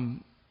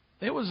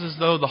it was as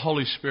though the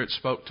Holy Spirit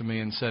spoke to me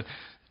and said,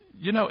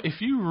 you know, if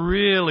you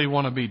really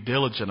want to be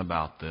diligent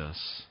about this,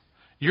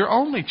 you're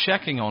only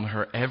checking on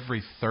her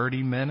every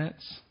 30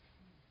 minutes.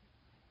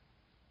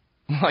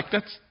 Like,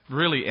 that's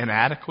really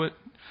inadequate.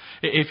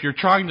 If you're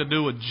trying to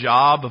do a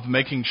job of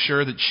making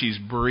sure that she's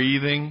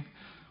breathing,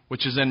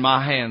 which is in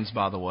my hands,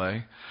 by the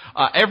way,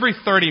 every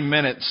 30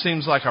 minutes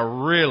seems like a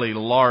really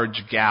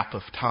large gap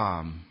of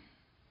time.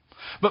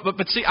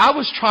 But see, I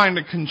was trying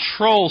to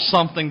control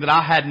something that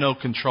I had no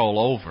control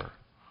over.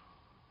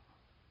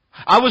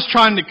 I was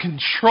trying to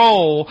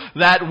control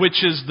that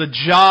which is the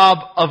job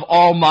of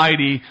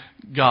Almighty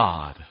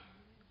God.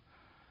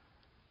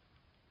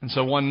 And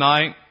so one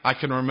night, I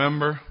can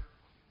remember,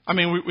 I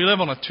mean, we live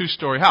on a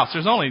 2-story house.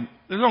 There's only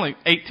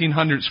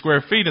 1,800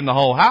 square feet in the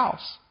whole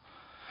house.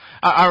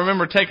 I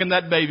remember taking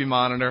that baby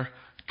monitor,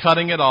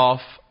 cutting it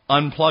off,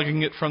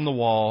 unplugging it from the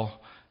wall,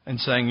 and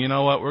saying, you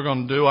know what, we're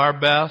going to do our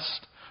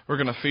best. We're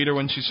going to feed her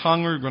when she's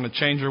hungry. We're going to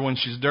change her when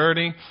she's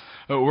dirty.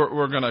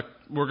 We're going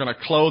to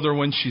clothe her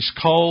when she's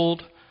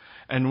cold.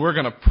 And we're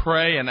going to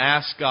pray and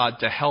ask God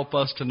to help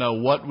us to know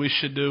what we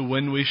should do,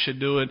 when we should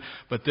do it.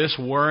 But this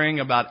worrying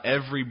about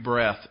every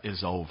breath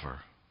is over.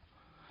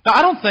 Now,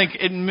 I don't think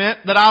it meant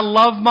that I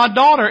love my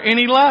daughter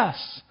any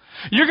less.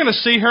 You're going to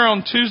see her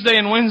on Tuesday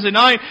and Wednesday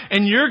night,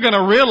 and you're going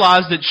to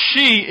realize that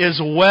she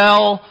is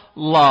well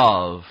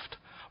loved.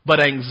 But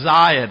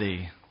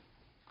anxiety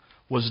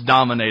was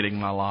dominating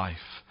my life.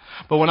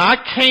 But when I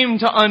came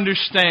to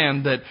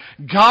understand that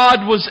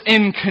God was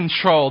in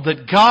control,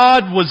 that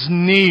God was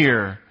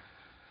near,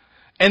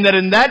 and that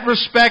in that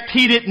respect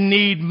He didn't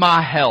need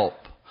my help,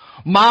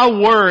 My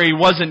worry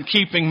wasn't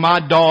keeping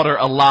my daughter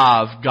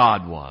alive.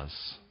 God was.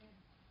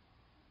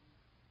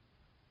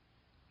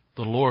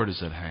 The Lord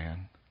is at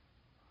hand.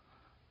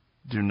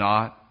 Do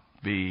not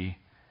be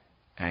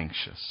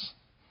anxious.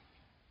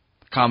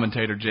 The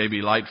commentator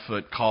J.B.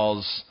 Lightfoot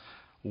calls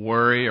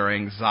worry or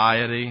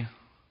anxiety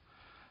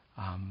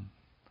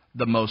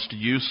the most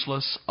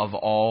useless of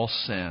all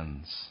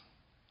sins.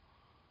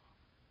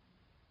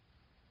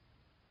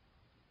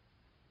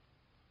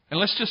 And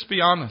let's just be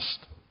honest.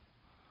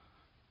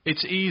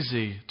 It's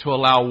easy to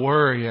allow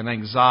worry and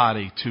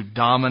anxiety to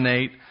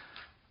dominate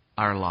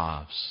our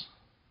lives.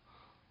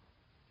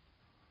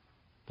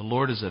 The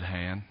Lord is at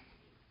hand.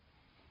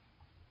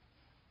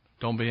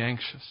 Don't be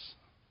anxious.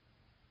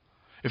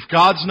 If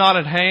God's not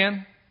at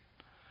hand,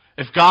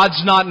 if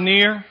God's not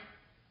near,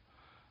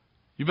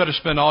 you better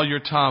spend all your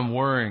time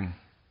worrying.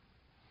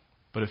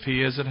 But if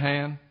He is at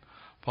hand,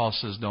 Paul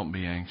says, don't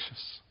be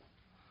anxious.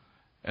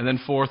 And then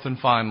fourth and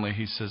finally,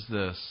 he says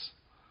this,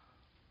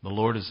 the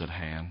Lord is at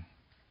hand.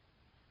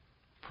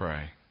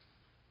 Pray.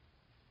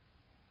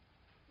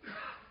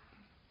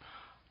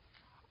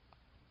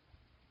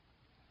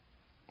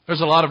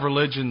 There's a lot of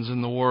religions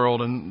in the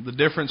world, and the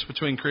difference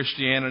between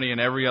Christianity and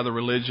every other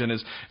religion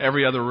is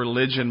every other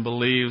religion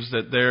believes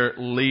that their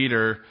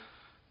leader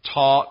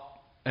taught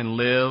and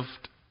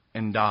lived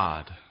and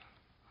died.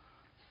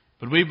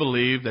 But we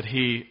believe that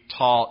He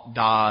taught,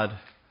 died,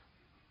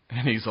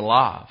 and He's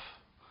alive.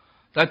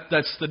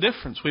 That's the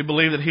difference. We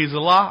believe that He's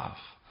alive.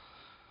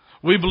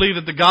 We believe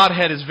that the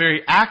Godhead is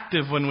very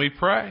active when we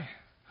pray.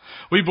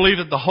 We believe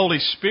that the Holy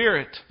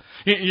Spirit,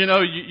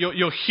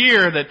 you'll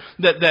hear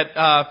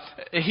that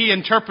He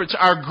interprets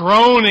our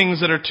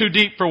groanings that are too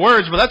deep for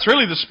words, but that's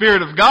really the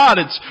Spirit of God.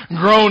 It's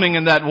groaning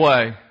in that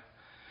way.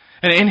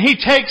 And He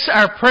takes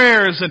our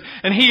prayers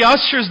and He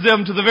ushers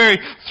them to the very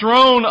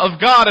throne of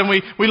God. And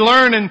we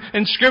learn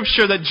in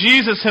Scripture that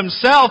Jesus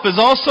Himself is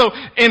also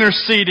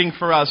interceding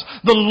for us.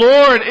 The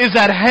Lord is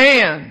at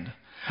hand.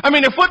 I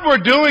mean, if what we're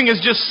doing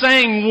is just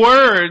saying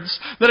words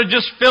that are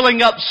just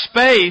filling up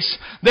space,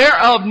 they're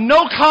of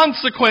no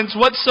consequence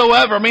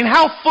whatsoever. I mean,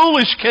 how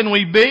foolish can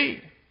we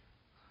be?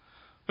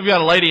 We've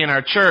got a lady in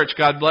our church,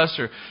 God bless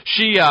her.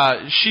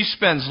 She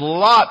spends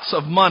lots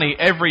of money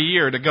every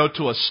year to go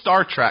to a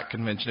Star Trek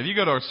convention. If you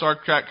go to a Star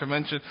Trek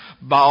convention,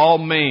 by all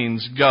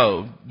means,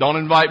 go. Don't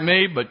invite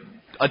me, but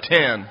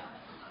attend.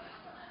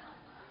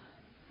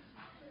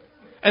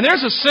 And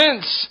there's a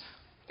sense,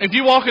 if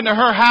you walk into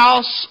her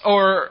house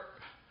or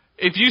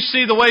if you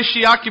see the way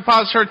she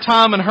occupies her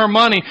time and her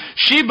money,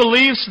 she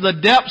believes to the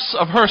depths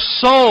of her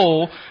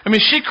soul. I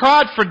mean, she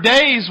cried for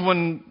days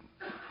when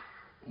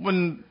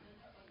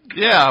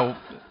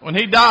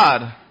He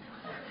died.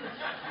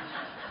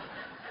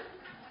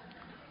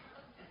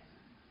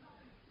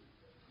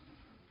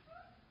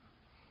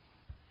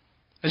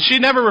 And she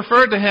never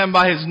referred to Him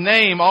by His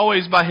name,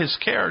 always by His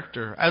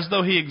character, as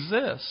though He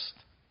exists.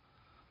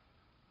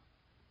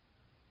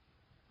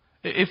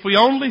 If we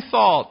only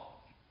thought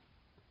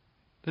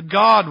that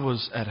God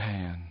was at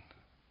hand.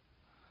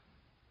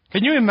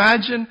 Can you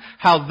imagine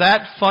how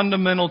that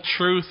fundamental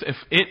truth, if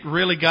it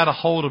really got a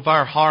hold of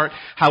our heart,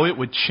 how it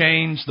would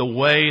change the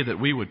way that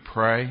we would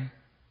pray?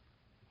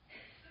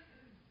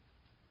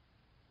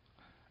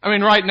 I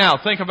mean, right now,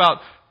 think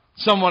about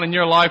someone in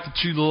your life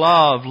that you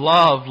love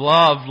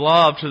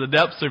to the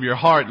depths of your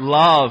heart,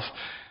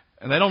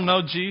 and they don't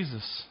know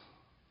Jesus.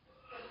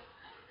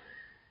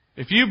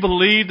 If you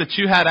believed that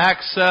you had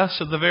access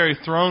to the very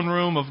throne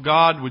room of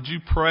God, would you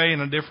pray in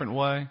a different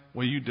way?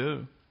 Well, you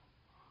do.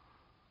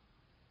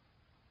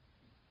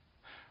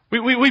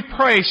 We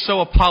pray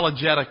so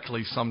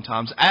apologetically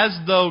sometimes, as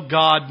though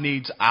God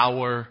needs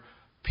our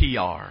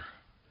PR.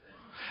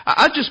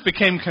 I just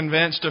became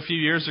convinced a few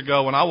years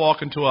ago when I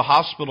walk into a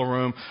hospital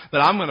room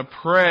that I'm going to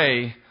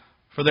pray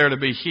for there to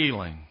be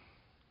healing.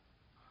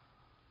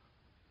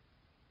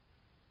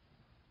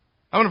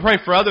 I'm going to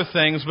pray for other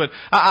things, but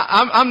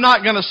I'm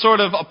not going to sort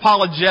of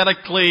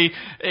apologetically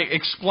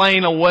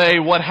explain away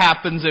what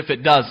happens if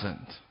it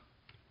doesn't.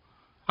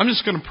 I'm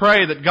just going to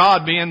pray that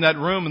God be in that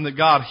room and that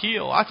God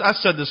heal. I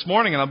said this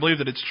morning, and I believe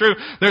that it's true,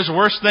 there's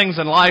worse things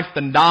in life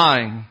than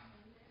dying.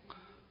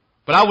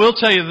 But I will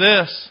tell you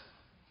this,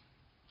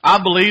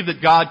 I believe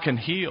that God can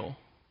heal.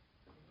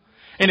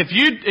 And if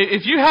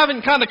you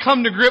haven't kind of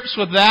come to grips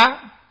with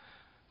that,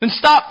 then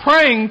stop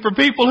praying for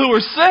people who are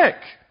sick.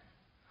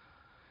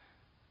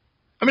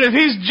 I mean, if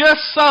He's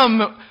just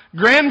some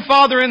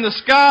grandfather in the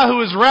sky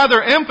who is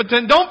rather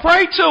impotent, don't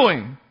pray to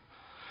Him.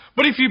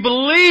 But if you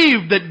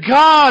believe that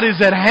God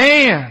is at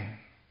hand,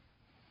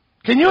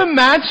 can you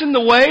imagine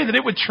the way that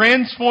it would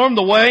transform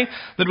the way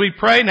that we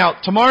pray? Now,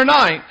 tomorrow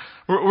night,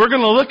 we're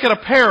going to look at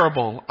a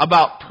parable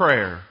about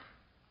prayer.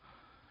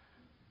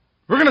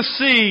 We're going to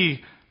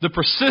see the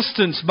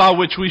persistence by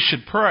which we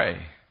should pray.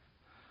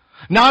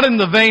 Not in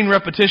the vain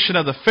repetition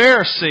of the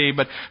Pharisee,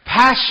 but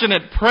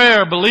passionate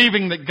prayer,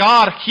 believing that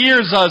God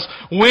hears us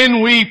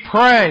when we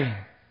pray.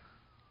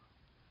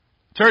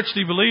 Church,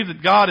 do you believe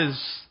that God is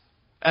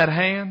at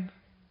hand?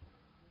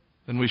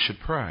 Then we should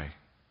pray.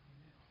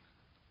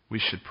 We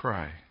should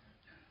pray.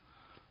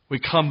 We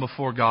come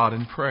before God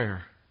in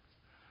prayer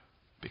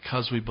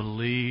because we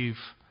believe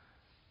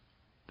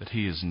that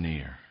He is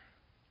near.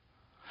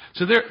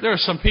 So there are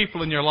some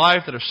people in your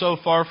life that are so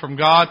far from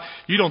God,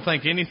 you don't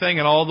think anything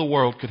in all the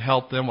world could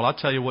help them. Well, I'll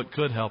tell you what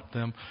could help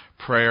them.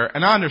 Prayer.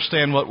 And I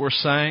understand what we're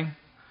saying.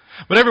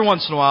 But every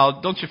once in a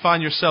while, don't you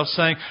find yourself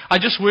saying, I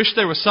just wish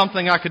there was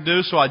something I could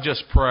do, so I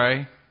just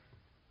pray.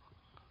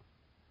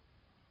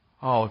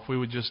 Oh, if we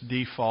would just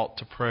default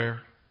to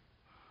prayer.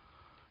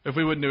 If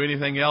we wouldn't do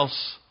anything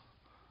else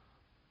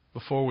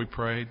before we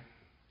prayed.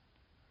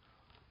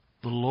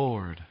 The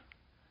Lord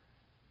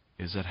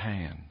is at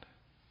hand.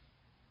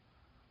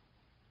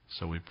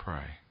 So we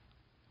pray.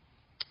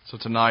 So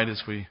tonight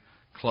as we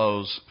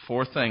close,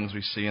 4 things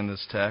we see in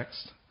this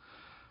text.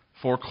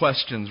 4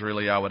 questions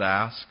really I would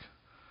ask.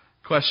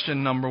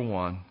 Question number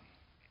 1.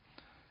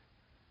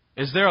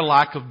 Is there a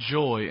lack of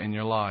joy in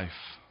your life?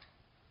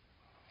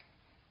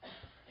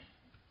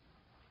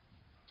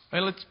 Hey,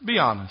 let's be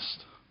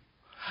honest.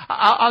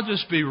 I'll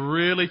just be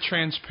really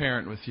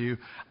transparent with you.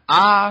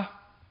 I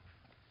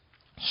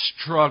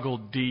struggle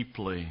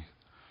deeply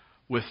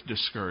with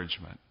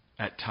discouragement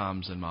at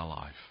times in my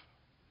life.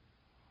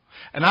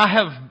 And I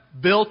have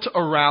built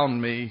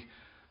around me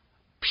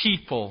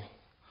people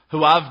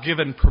who I've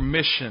given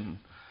permission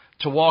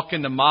to walk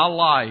into my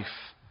life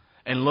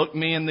and look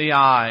me in the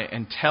eye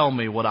and tell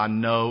me what I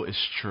know is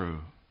true.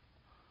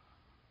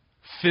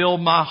 Fill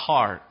my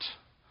heart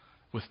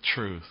with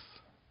truth.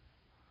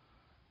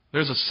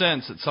 There's a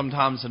sense that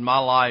sometimes in my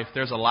life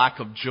there's a lack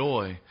of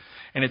joy,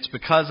 and it's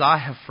because I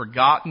have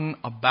forgotten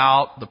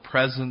about the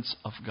presence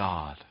of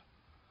God.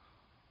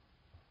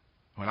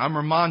 When I'm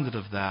reminded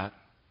of that,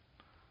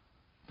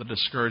 the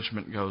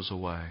discouragement goes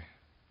away.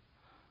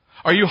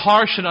 Are you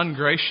harsh and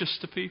ungracious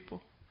to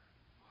people?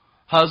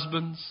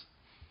 Husbands,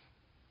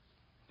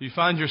 do you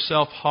find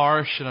yourself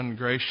harsh and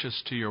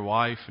ungracious to your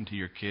wife and to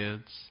your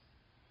kids?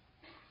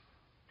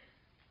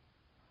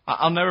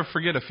 I'll never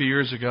forget a few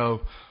years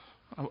ago,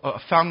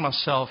 I found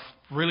myself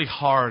really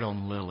hard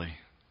on Lily.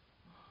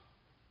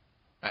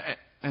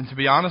 And to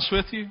be honest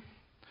with you,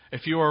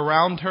 if you are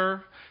around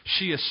her,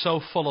 she is so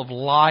full of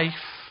life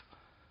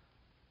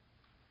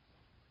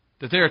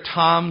that there are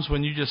times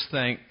when you just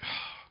think,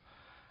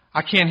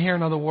 I can't hear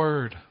another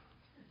word.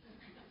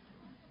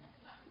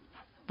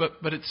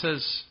 But it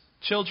says,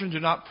 children, do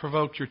not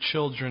provoke your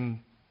children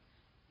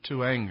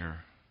to anger.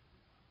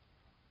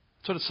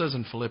 That's what it says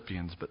in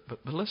Philippians. But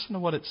listen to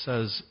what it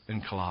says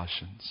in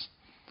Colossians.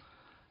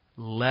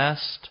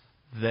 Lest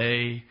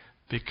they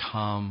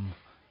become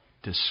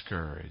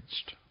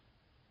discouraged.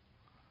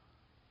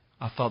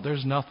 I thought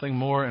there's nothing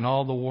more in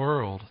all the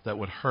world that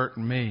would hurt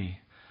me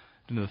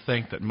than to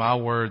think that my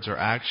words or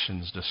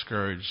actions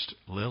discouraged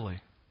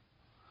Lily.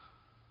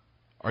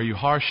 Are you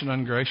harsh and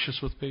ungracious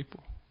with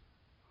people?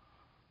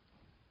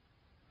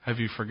 Have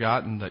you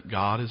forgotten that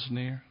God is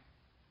near?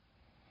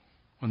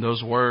 When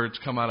those words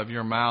come out of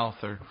your mouth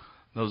or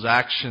those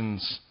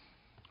actions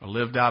are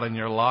lived out in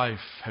your life,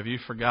 have you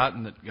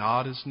forgotten that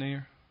God is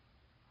near?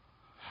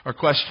 Or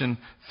question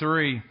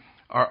 3,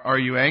 are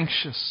you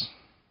anxious?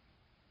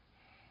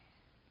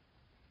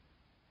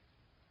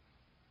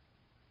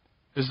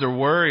 Is there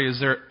worry? Is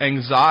there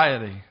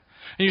anxiety?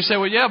 And you say,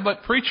 well, yeah,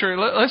 but preacher,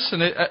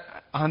 listen,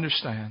 I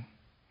understand.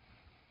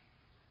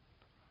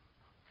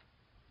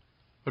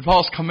 But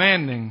Paul's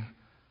commanding,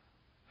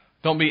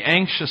 don't be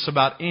anxious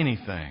about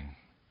anything.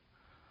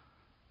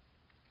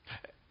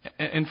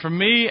 And for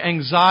me,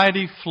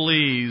 anxiety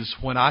flees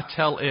when I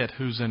tell it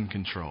who's in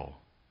control.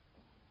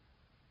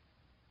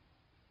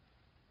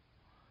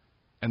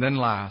 And then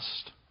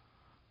last,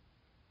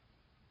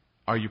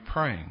 are you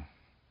praying?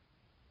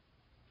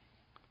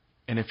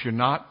 And if you're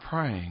not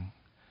praying,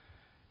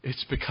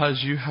 it's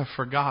because you have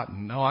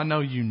forgotten. No, I know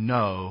you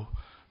know,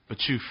 but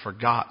you've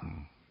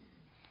forgotten.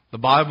 The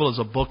Bible is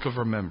a book of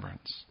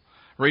remembrance.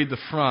 Read the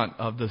front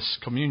of this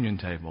communion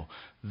table.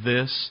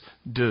 This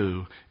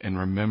do in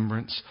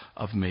remembrance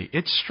of me.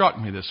 It struck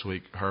me this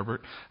week,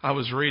 Herbert. I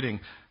was reading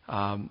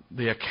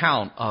the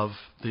account of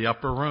the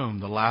upper room,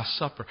 the Last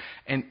Supper.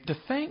 And to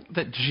think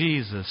that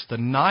Jesus, the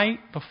night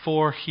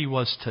before He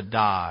was to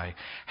die,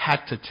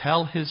 had to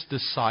tell His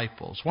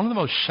disciples, one of the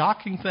most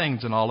shocking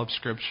things in all of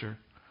Scripture,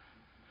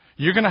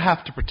 you're going to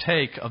have to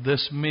partake of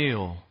this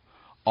meal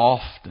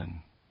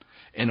often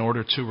in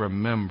order to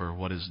remember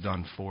what is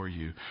done for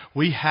you.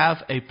 We have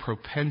a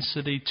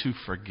propensity to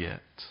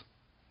forget.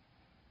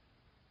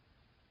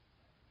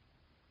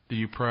 Do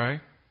you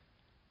pray?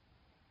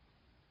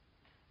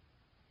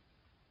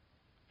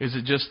 Is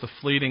it just the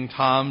fleeting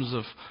times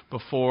of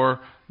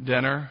before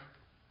dinner,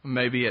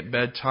 maybe at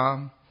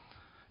bedtime?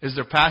 Is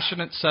there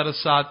passionate set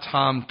aside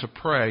time to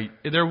pray?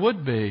 There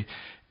would be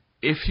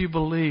if you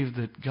believe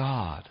that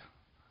God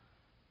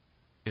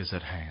is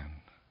at hand.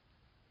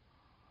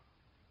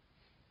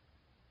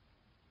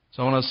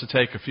 So I want us to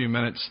take a few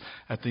minutes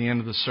at the end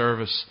of the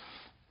service.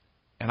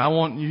 And I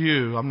want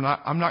you, I'm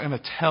not going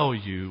to tell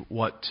you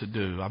what to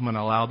do. I'm going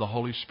to allow the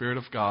Holy Spirit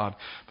of God.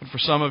 But for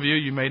some of you,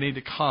 you may need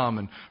to come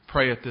and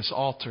pray at this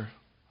altar.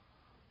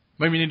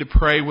 Maybe you need to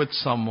pray with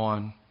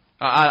someone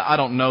I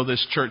don't know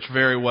this church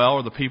very well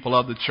or the people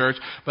of the church,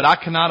 but I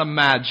cannot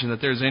imagine that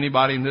there's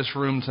anybody in this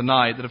room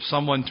tonight that if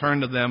someone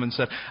turned to them and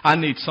said, I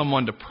need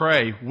someone to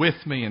pray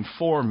with me and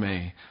for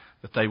me,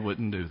 that they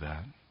wouldn't do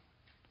that.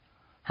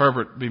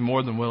 Herbert would be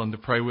more than willing to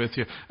pray with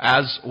you,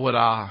 as would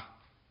I.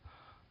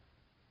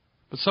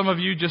 But some of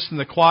you, just in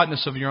the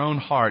quietness of your own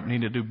heart,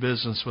 need to do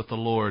business with the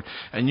Lord.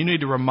 And you need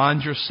to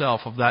remind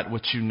yourself of that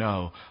which you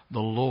know. The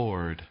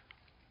Lord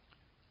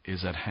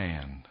is at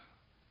hand.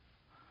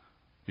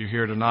 You're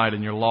here tonight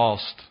and you're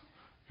lost.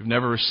 You've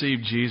never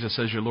received Jesus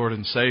as your Lord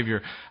and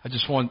Savior. I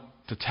just want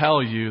to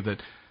tell you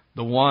that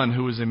the one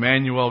who is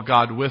Emmanuel,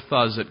 God with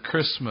us at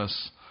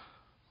Christmas,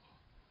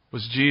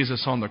 was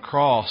Jesus on the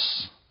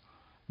cross,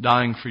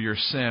 dying for your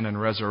sin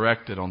and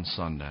resurrected on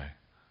Sunday.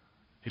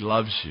 He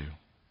loves you.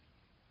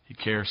 He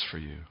cares for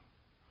you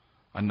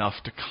enough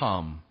to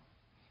come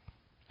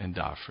and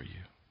die for you.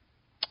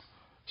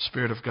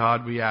 Spirit of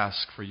God, we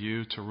ask for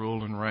you to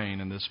rule and reign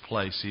in this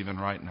place even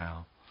right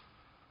now.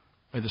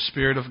 May the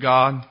Spirit of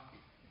God,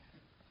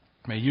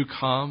 may you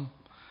come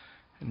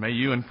and may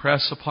you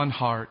impress upon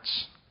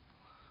hearts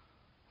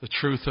the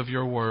truth of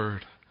your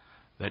word,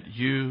 that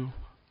you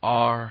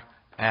are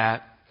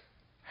at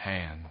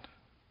hand.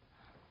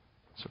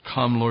 So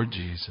come, Lord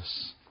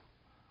Jesus.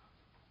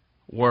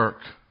 Work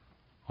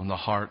on the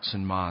hearts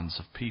and minds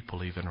of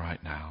people even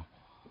right now.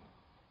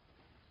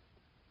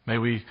 May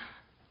we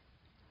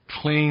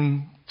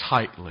cling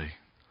tightly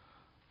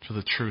to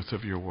the truth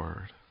of your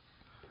word,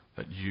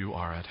 that you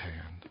are at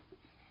hand.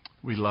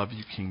 We love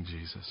you, King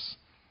Jesus.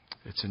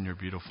 It's in your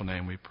beautiful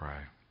name we pray.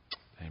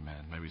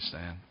 Amen. May we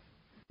stand.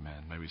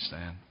 Amen. May we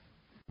stand.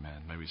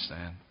 Amen. May we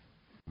stand.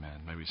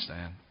 Amen. May we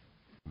stand.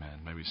 Amen.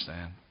 May we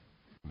stand.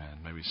 Amen.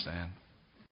 May we stand.